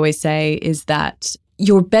things that I always say is that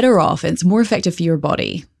you're better off, and it's more effective for your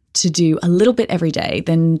body to do a little bit every day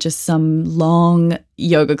than just some long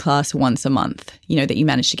yoga class once a month, that you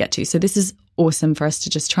manage to get to. So this is awesome for us to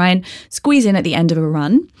just try and squeeze in at the end of a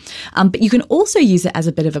run. But you can also use it as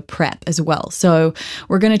a bit of a prep as well. So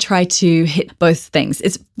we're going to try to hit both things.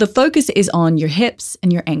 The focus is on your hips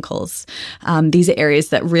and your ankles. These are areas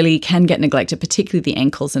that really can get neglected, particularly the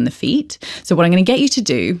ankles and the feet. So what I'm going to get you to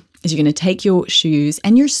do is you're going to take your shoes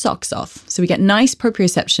and your socks off. So we get nice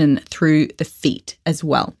proprioception through the feet as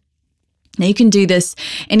well. Now, you can do this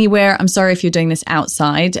anywhere. I'm sorry if you're doing this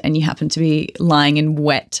outside and you happen to be lying in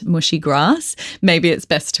wet, mushy grass. Maybe it's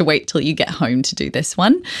best to wait till you get home to do this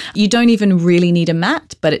one. You don't even really need a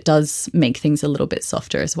mat, but it does make things a little bit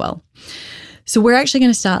softer as well. So we're actually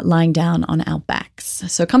going to start lying down on our backs.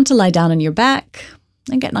 So come to lie down on your back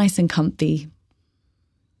and get nice and comfy.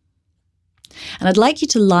 And I'd like you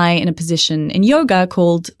to lie in a position in yoga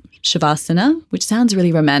called Shavasana, which sounds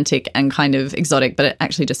really romantic and kind of exotic, but it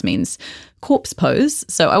actually just means corpse pose.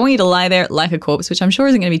 So I want you to lie there like a corpse, which I'm sure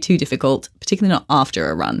isn't going to be too difficult, particularly not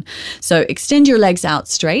after a run. So extend your legs out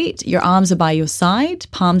straight. Your arms are by your side,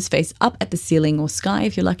 palms face up at the ceiling or sky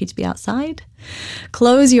if you're lucky to be outside.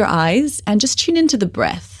 Close your eyes and just tune into the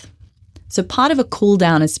breath. So part of a cool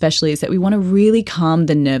down especially is that we want to really calm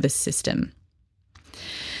the nervous system.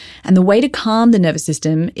 And the way to calm the nervous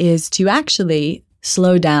system is to actually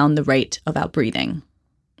slow down the rate of our breathing.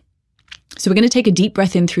 So we're going to take a deep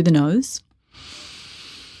breath in through the nose.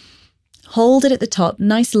 Hold it at the top,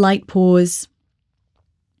 nice light pause.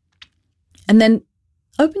 And then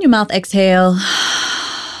open your mouth, exhale.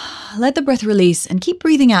 Let the breath release and keep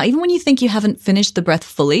breathing out. Even when you think you haven't finished the breath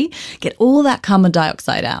fully, get all that carbon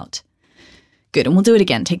dioxide out. Good, and we'll do it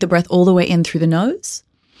again. Take the breath all the way in through the nose.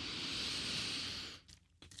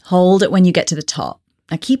 Hold it when you get to the top.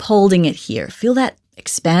 Now keep holding it here. Feel that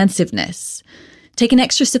expansiveness. Take an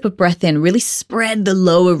extra sip of breath in. Really spread the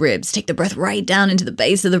lower ribs. Take the breath right down into the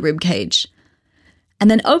base of the rib cage.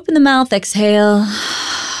 And then open the mouth, exhale.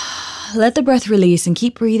 Let the breath release and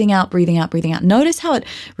keep breathing out, breathing out, breathing out. Notice how it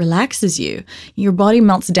relaxes you. Your body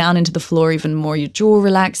melts down into the floor even more. Your jaw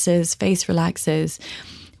relaxes, face relaxes.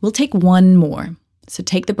 We'll take one more. So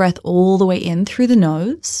take the breath all the way in through the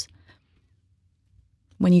nose.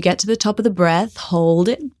 When you get to the top of the breath, hold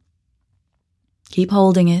it. Keep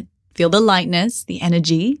holding it. Feel the lightness, the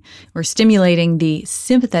energy. We're stimulating the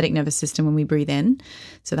sympathetic nervous system when we breathe in.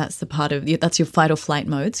 So that's the part of that's your fight or flight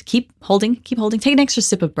modes. Keep holding, keep holding. Take an extra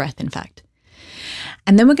sip of breath, in fact.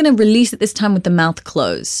 And then we're going to release it this time with the mouth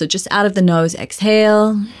closed. So just out of the nose,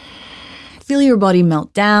 exhale. Feel your body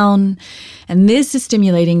melt down. And this is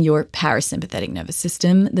stimulating your parasympathetic nervous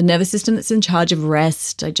system, the nervous system that's in charge of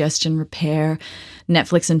rest, digestion, repair,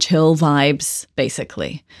 Netflix and chill vibes,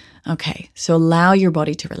 basically. Okay, so allow your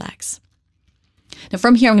body to relax. Now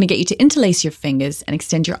from here, I'm going to get you to interlace your fingers and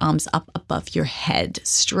extend your arms up above your head,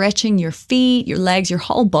 stretching your feet, your legs, your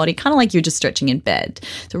whole body, kind of like you're just stretching in bed.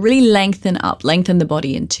 So really lengthen up, lengthen the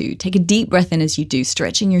body in two. Take a deep breath in as you do,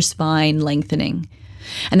 stretching your spine, lengthening.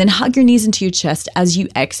 And then hug your knees into your chest as you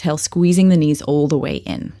exhale, squeezing the knees all the way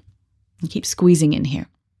in. And keep squeezing in here.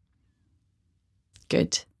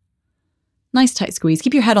 Good. Nice tight squeeze.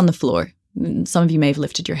 Keep your head on the floor. Some of you may have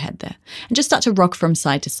lifted your head there. And just start to rock from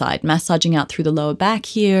side to side, massaging out through the lower back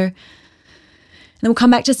here. And then we'll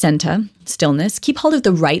come back to center, stillness. Keep hold of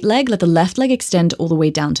the right leg. Let the left leg extend all the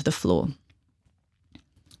way down to the floor.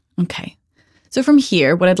 Okay. So from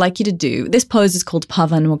here, what I'd like you to do, this pose is called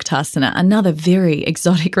Pavanmuktasana, another very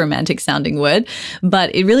exotic, romantic sounding word,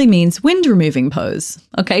 but it really means wind removing pose.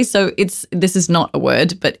 Okay, so this is not a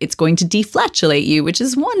word, but it's going to deflatulate you, which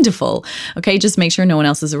is wonderful. Okay, just make sure no one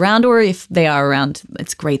else is around, or if they are around,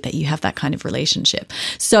 it's great that you have that kind of relationship.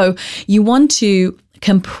 So you want to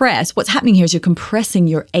compress. What's happening here is you're compressing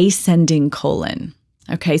your ascending colon.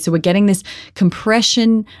 Okay, so we're getting this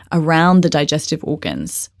compression around the digestive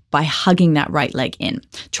organs by hugging that right leg in.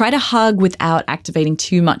 Try to hug without activating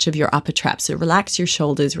too much of your upper trap. So relax your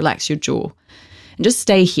shoulders, relax your jaw, and just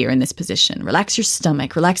stay here in this position. Relax your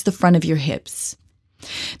stomach, relax the front of your hips.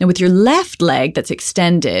 Now with your left leg that's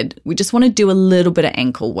extended, we just want to do a little bit of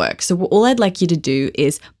ankle work. So all I'd like you to do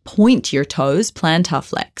is point your toes, plantar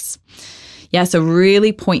flex. Yeah, so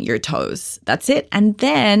really point your toes. That's it. And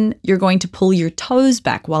then you're going to pull your toes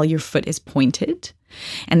back while your foot is pointed.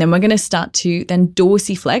 And then we're going to start to then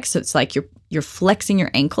dorsiflex. So it's like you're flexing your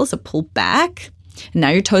ankles, so pull back. And now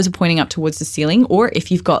your toes are pointing up towards the ceiling. Or if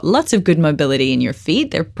you've got lots of good mobility in your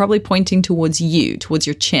feet, they're probably pointing towards you, towards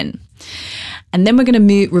your chin. And then we're going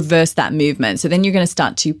to reverse that movement. So then you're going to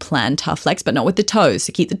start to plantar flex, but not with the toes.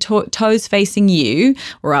 So keep the toes facing you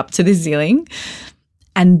or up to the ceiling.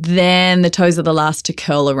 And then the toes are the last to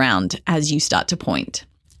curl around as you start to point.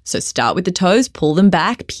 So start with the toes, pull them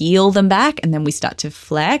back, peel them back, and then we start to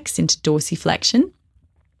flex into dorsiflexion.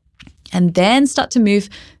 And then start to move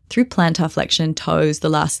through plantar flexion, toes, the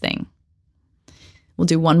last thing. We'll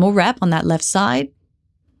do one more rep on that left side.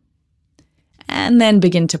 And then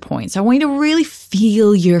begin to point. So I want you to really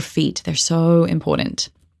feel your feet. They're so important.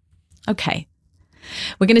 Okay.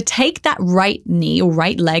 We're going to take that right knee or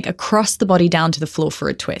right leg across the body down to the floor for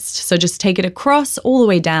a twist. So just take it across all the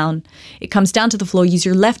way down. It comes down to the floor. Use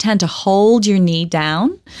your left hand to hold your knee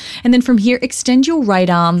down. And then from here, extend your right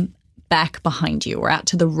arm back behind you or out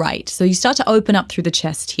to the right. So you start to open up through the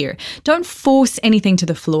chest here. Don't force anything to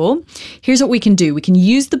the floor. Here's what we can do. We can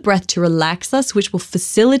use the breath to relax us, which will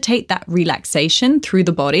facilitate that relaxation through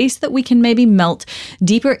the body so that we can maybe melt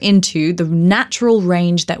deeper into the natural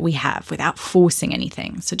range that we have without forcing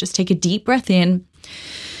anything. So just take a deep breath in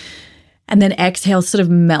and then exhale, sort of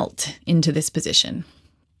melt into this position.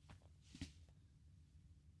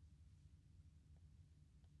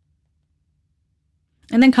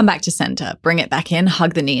 And then come back to center. Bring it back in,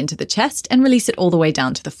 hug the knee into the chest, and release it all the way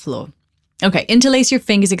down to the floor. Okay, interlace your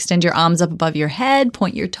fingers, extend your arms up above your head,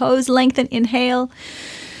 point your toes, lengthen, inhale,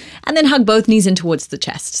 and then hug both knees in towards the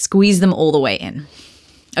chest. Squeeze them all the way in.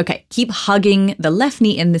 Okay, keep hugging the left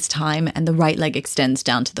knee in this time, and the right leg extends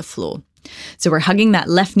down to the floor. So we're hugging that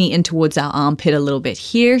left knee in towards our armpit a little bit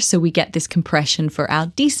here, so we get this compression for our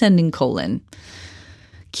descending colon.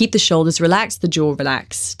 Keep the shoulders relaxed, the jaw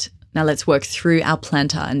relaxed. Now let's work through our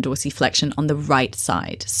plantar and dorsiflexion on the right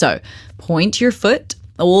side. So point your foot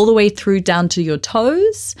all the way through down to your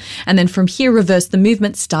toes. And then from here, reverse the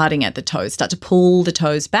movement starting at the toes. Start to pull the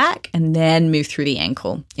toes back and then move through the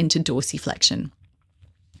ankle into dorsiflexion.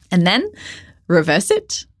 And then reverse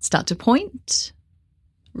it, start to point,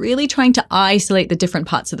 really trying to isolate the different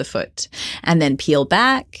parts of the foot. And then peel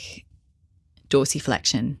back,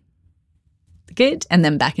 dorsiflexion. Good. And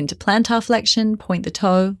then back into plantar flexion, point the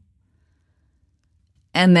toe.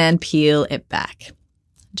 and then peel it back.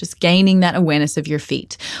 Just gaining that awareness of your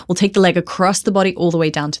feet. We'll take the leg across the body all the way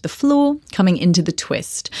down to the floor, coming into the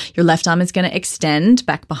twist. Your left arm is going to extend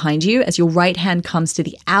back behind you as your right hand comes to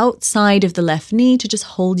the outside of the left knee to just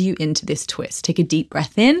hold you into this twist. Take a deep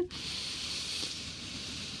breath in.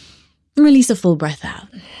 And release a full breath out.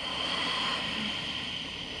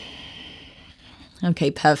 Okay,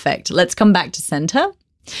 perfect. Let's come back to center.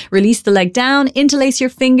 Release the leg down, interlace your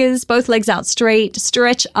fingers, both legs out straight,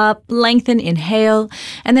 stretch up, lengthen, inhale,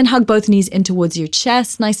 and then hug both knees in towards your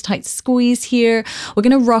chest. Nice tight squeeze here. We're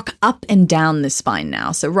going to rock up and down the spine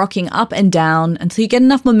now. So rocking up and down until you get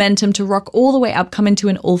enough momentum to rock all the way up, come into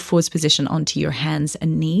an all fours position onto your hands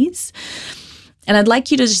and knees. And I'd like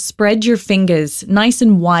you to just spread your fingers nice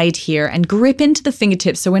and wide here and grip into the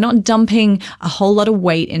fingertips so we're not dumping a whole lot of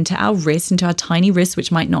weight into our wrists, into our tiny wrists,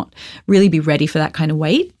 which might not really be ready for that kind of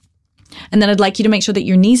weight. And then I'd like you to make sure that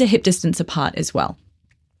your knees are hip distance apart as well.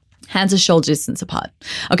 Hands are shoulder distance apart.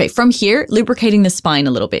 Okay, from here, lubricating the spine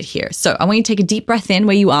a little bit here. So I want you to take a deep breath in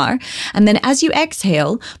where you are. And then as you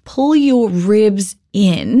exhale, pull your ribs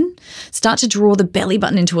in, start to draw the belly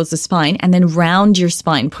button in towards the spine, and then round your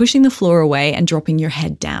spine, pushing the floor away and dropping your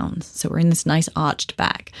head down. So we're in this nice arched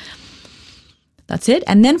back. That's it.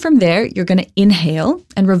 And then from there, you're going to inhale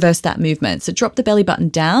and reverse that movement. So drop the belly button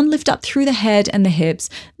down, lift up through the head and the hips,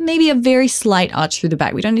 maybe a very slight arch through the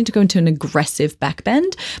back. We don't need to go into an aggressive back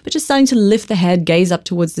bend, but just starting to lift the head, gaze up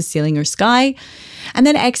towards the ceiling or sky. And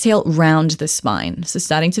then exhale, round the spine. So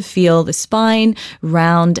starting to feel the spine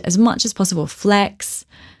round as much as possible, flex.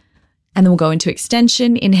 And then we'll go into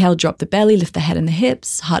extension. Inhale, drop the belly, lift the head and the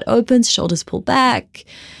hips, heart opens, shoulders pull back.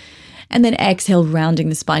 And then exhale, rounding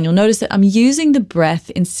the spine. You'll notice that I'm using the breath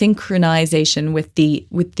in synchronization with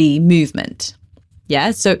the movement.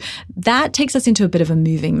 Yeah, so that takes us into a bit of a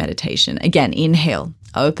moving meditation. Again, inhale,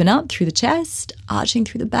 open up through the chest, arching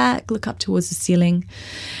through the back, look up towards the ceiling.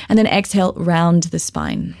 And then exhale, round the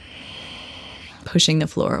spine, pushing the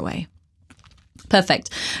floor away. Perfect.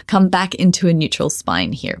 Come back into a neutral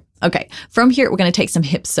spine here. Okay, from here, we're going to take some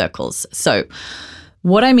hip circles. So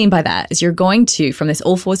what I mean by that is you're going to, from this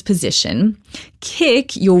all fours position,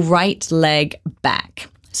 kick your right leg back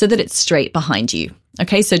so that it's straight behind you.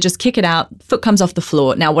 Okay, so just kick it out, foot comes off the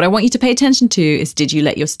floor. Now, what I want you to pay attention to is, did you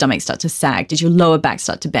let your stomach start to sag? Did your lower back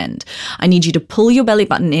start to bend? I need you to pull your belly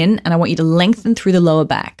button in and I want you to lengthen through the lower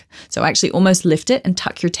back. So actually almost lift it and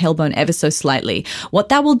tuck your tailbone ever so slightly. What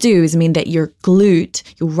that will do is mean that your glute,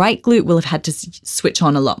 your right glute will have had to switch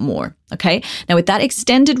on a lot more. Okay, now with that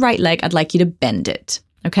extended right leg, I'd like you to bend it.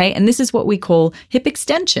 Okay, and this is what we call hip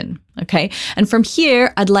extension. Okay, and from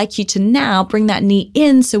here, I'd like you to now bring that knee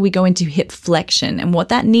in so we go into hip flexion. And what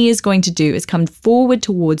that knee is going to do is come forward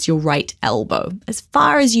towards your right elbow as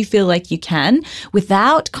far as you feel like you can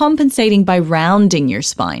without compensating by rounding your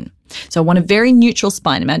spine. So I want a very neutral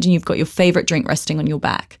spine. Imagine you've got your favorite drink resting on your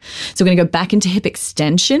back. So we're going to go back into hip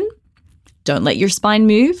extension. Don't let your spine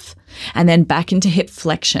move. And then back into hip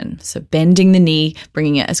flexion. So bending the knee,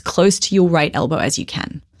 bringing it as close to your right elbow as you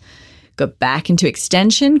can. Go back into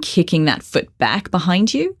extension, kicking that foot back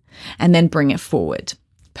behind you, and then bring it forward.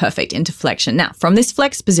 Perfect, into flexion. Now, from this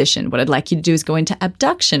flex position, what I'd like you to do is go into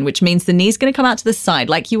abduction, which means the knee's going to come out to the side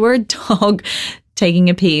like you were a dog taking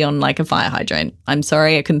a pee on like a fire hydrant. I'm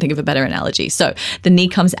sorry, I couldn't think of a better analogy. So the knee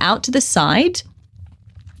comes out to the side,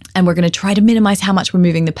 and we're going to try to minimize how much we're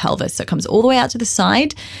moving the pelvis. So it comes all the way out to the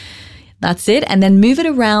side. That's it. And then move it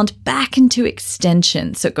around back into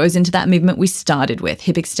extension. So it goes into that movement we started with,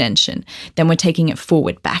 hip extension. Then we're taking it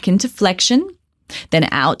forward, back into flexion, then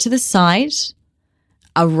out to the side,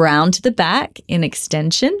 around to the back in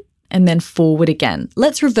extension, and then forward again.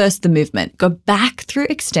 Let's reverse the movement. Go back through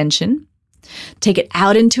extension, take it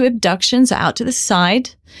out into abduction, so out to the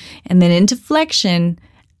side, and then into flexion,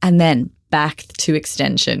 and then back to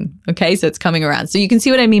extension. Okay, so it's coming around. So you can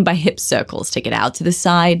see what I mean by hip circles. Take it out to the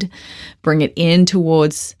side, bring it in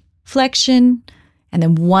towards flexion, and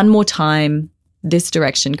then one more time, this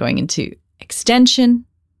direction going into extension,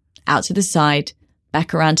 out to the side,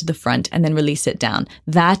 back around to the front, and then release it down.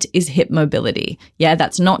 That is hip mobility. Yeah,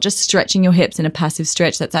 that's not just stretching your hips in a passive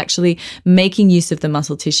stretch. That's actually making use of the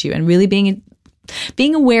muscle tissue and really being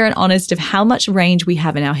aware and honest of how much range we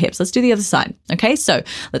have in our hips. Let's do the other side. Okay, so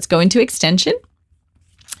let's go into extension.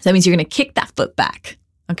 So that means you're going to kick that foot back,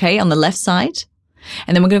 okay, on the left side.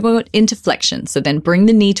 And then we're going to go into flexion. So then bring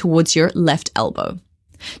the knee towards your left elbow.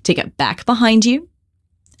 Take it back behind you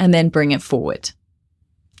and then bring it forward.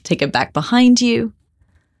 Take it back behind you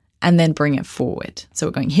and then bring it forward. So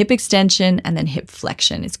we're going hip extension and then hip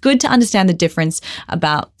flexion. It's good to understand the difference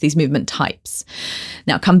about these movement types.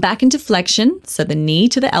 Now come back into flexion, so the knee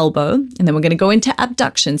to the elbow, and then we're going to go into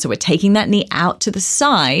abduction. So we're taking that knee out to the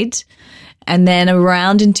side and then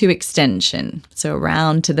around into extension. So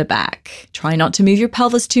around to the back. Try not to move your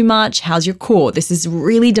pelvis too much. How's your core? This is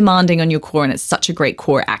really demanding on your core, and it's such a great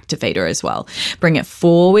core activator as well. Bring it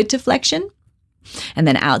forward to flexion and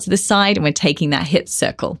then out to the side, and we're taking that hip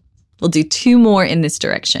circle. We'll do 2 more in this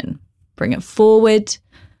direction. Bring it forward,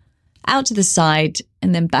 out to the side,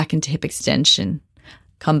 and then back into hip extension.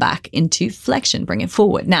 Come back into flexion, bring it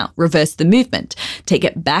forward. Now, reverse the movement. Take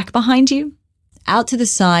it back behind you, out to the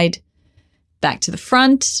side, back to the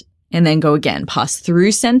front, and then go again. Pass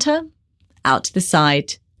through center, out to the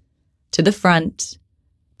side, to the front,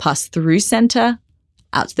 pass through center,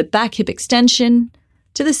 out to the back, hip extension,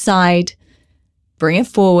 to the side, bring it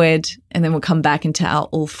forward, and then we'll come back into our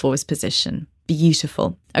all fours position.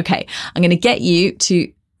 Beautiful. Okay, I'm going to get you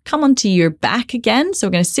to come onto your back again. So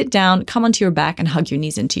we're going to sit down, come onto your back, and hug your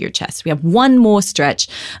knees into your chest. We have one more stretch.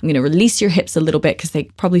 I'm going to release your hips a little bit because they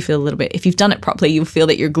probably feel a little bit, if you've done it properly, you'll feel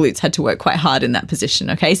that your glutes had to work quite hard in that position.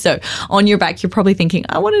 Okay, so on your back, you're probably thinking,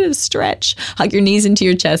 I wanted to stretch. Hug your knees into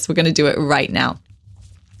your chest. We're going to do it right now.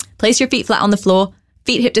 Place your feet flat on the floor.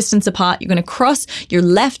 Feet hip distance apart. You're going to cross your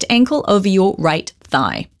left ankle over your right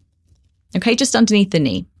thigh. Okay, just underneath the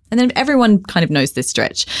knee. And then everyone kind of knows this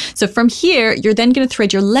stretch. So from here, you're then going to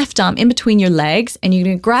thread your left arm in between your legs, and you're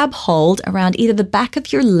going to grab hold around either the back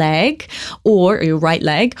of your leg or your right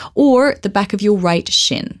leg or the back of your right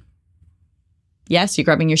shin. Yes, you're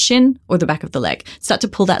grabbing your shin or the back of the leg. Start to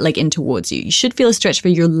pull that leg in towards you. You should feel a stretch for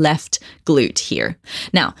your left glute here.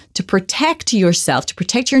 Now, to protect yourself, to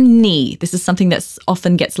protect your knee, this is something that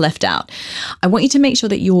often gets left out. I want you to make sure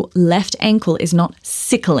that your left ankle is not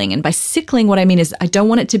sickling. And by sickling, what I mean is I don't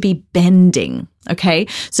want it to be bending. Okay,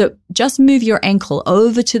 so just move your ankle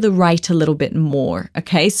over to the right a little bit more.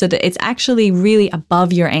 Okay, so that it's actually really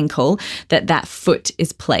above your ankle that foot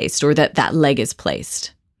is placed or that leg is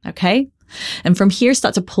placed. Okay. And from here,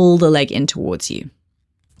 start to pull the leg in towards you.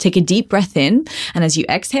 Take a deep breath in, and as you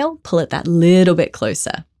exhale, pull it that little bit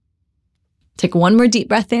closer. Take one more deep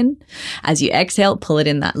breath in. As you exhale, pull it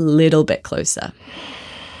in that little bit closer.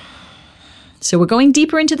 So we're going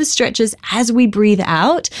deeper into the stretches as we breathe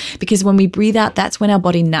out, because when we breathe out, that's when our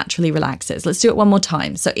body naturally relaxes. Let's do it one more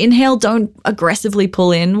time. So inhale, don't aggressively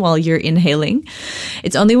pull in while you're inhaling.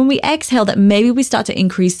 It's only when we exhale that maybe we start to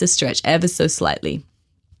increase the stretch ever so slightly.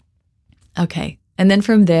 Okay. And then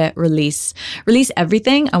from there, release. Release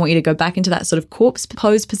everything. I want you to go back into that sort of corpse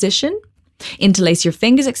pose position. Interlace your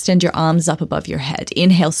fingers, extend your arms up above your head.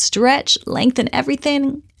 Inhale, stretch, lengthen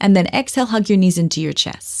everything. And then exhale, hug your knees into your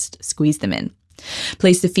chest. Squeeze them in.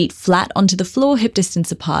 Place the feet flat onto the floor, hip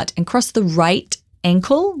distance apart, and cross the right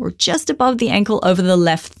ankle or just above the ankle over the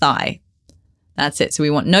left thigh. That's it. So we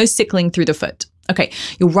want no sickling through the foot. Okay,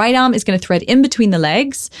 your right arm is going to thread in between the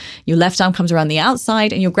legs. Your left arm comes around the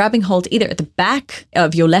outside, and you're grabbing hold either at the back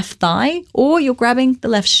of your left thigh or you're grabbing the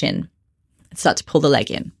left shin. And start to pull the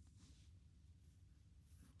leg in.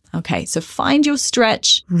 Okay, so find your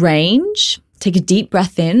stretch range. Take a deep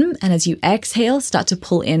breath in, and as you exhale, start to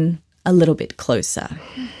pull in a little bit closer.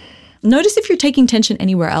 Notice if you're taking tension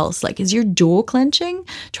anywhere else, like is your jaw clenching?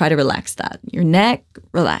 Try to relax that. Your neck,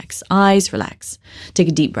 relax. Eyes, relax. Take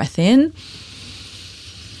a deep breath in.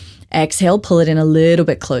 Exhale, pull it in a little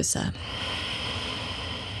bit closer.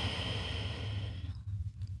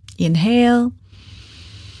 Inhale.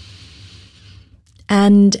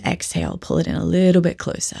 And exhale, pull it in a little bit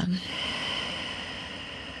closer.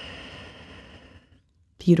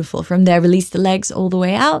 Beautiful. From there, release the legs all the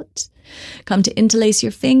way out. Come to interlace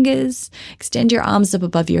your fingers. Extend your arms up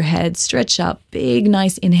above your head. Stretch up. Big,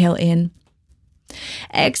 nice inhale in.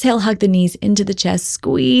 Exhale, hug the knees into the chest.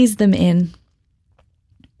 Squeeze them in.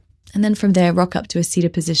 And then from there, rock up to a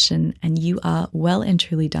seated position, and you are well and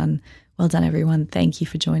truly done. Well done, everyone. Thank you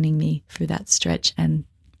for joining me through that stretch and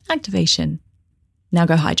activation. Now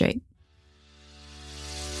go hydrate.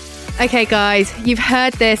 Okay, guys, you've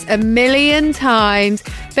heard this a million times,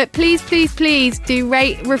 but please, please, please do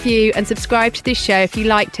rate, review, and subscribe to this show if you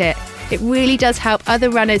liked it. It really does help other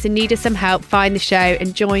runners in need of some help find the show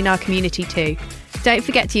and join our community too. Don't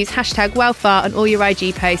forget to use #WellFar on all your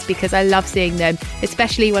IG posts because I love seeing them,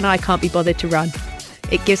 especially when I can't be bothered to run.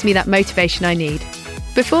 It gives me that motivation I need.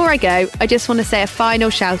 Before I go, I just want to say a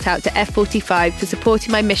final shout out to F45 for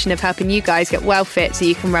supporting my mission of helping you guys get well fit so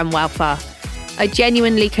you can run well far. I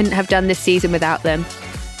genuinely couldn't have done this season without them.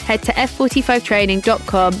 Head to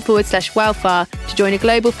f45training.com/wellfar to join a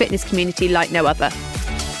global fitness community like no other.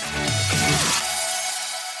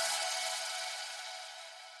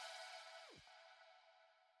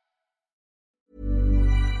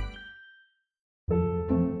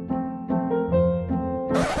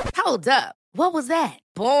 Hold up. What was that?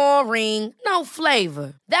 Boring. No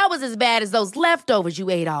flavor. That was as bad as those leftovers you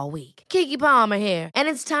ate all week. Keke Palmer here, and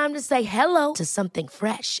it's time to say hello to something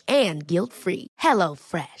fresh and guilt-free. Hello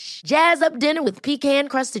Fresh. Jazz up dinner with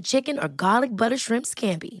pecan-crusted chicken or garlic butter shrimp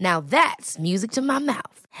scampi. Now that's music to my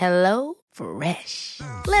mouth. Hello Fresh.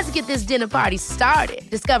 Let's get this dinner party started.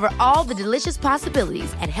 Discover all the delicious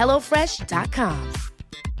possibilities at HelloFresh.com.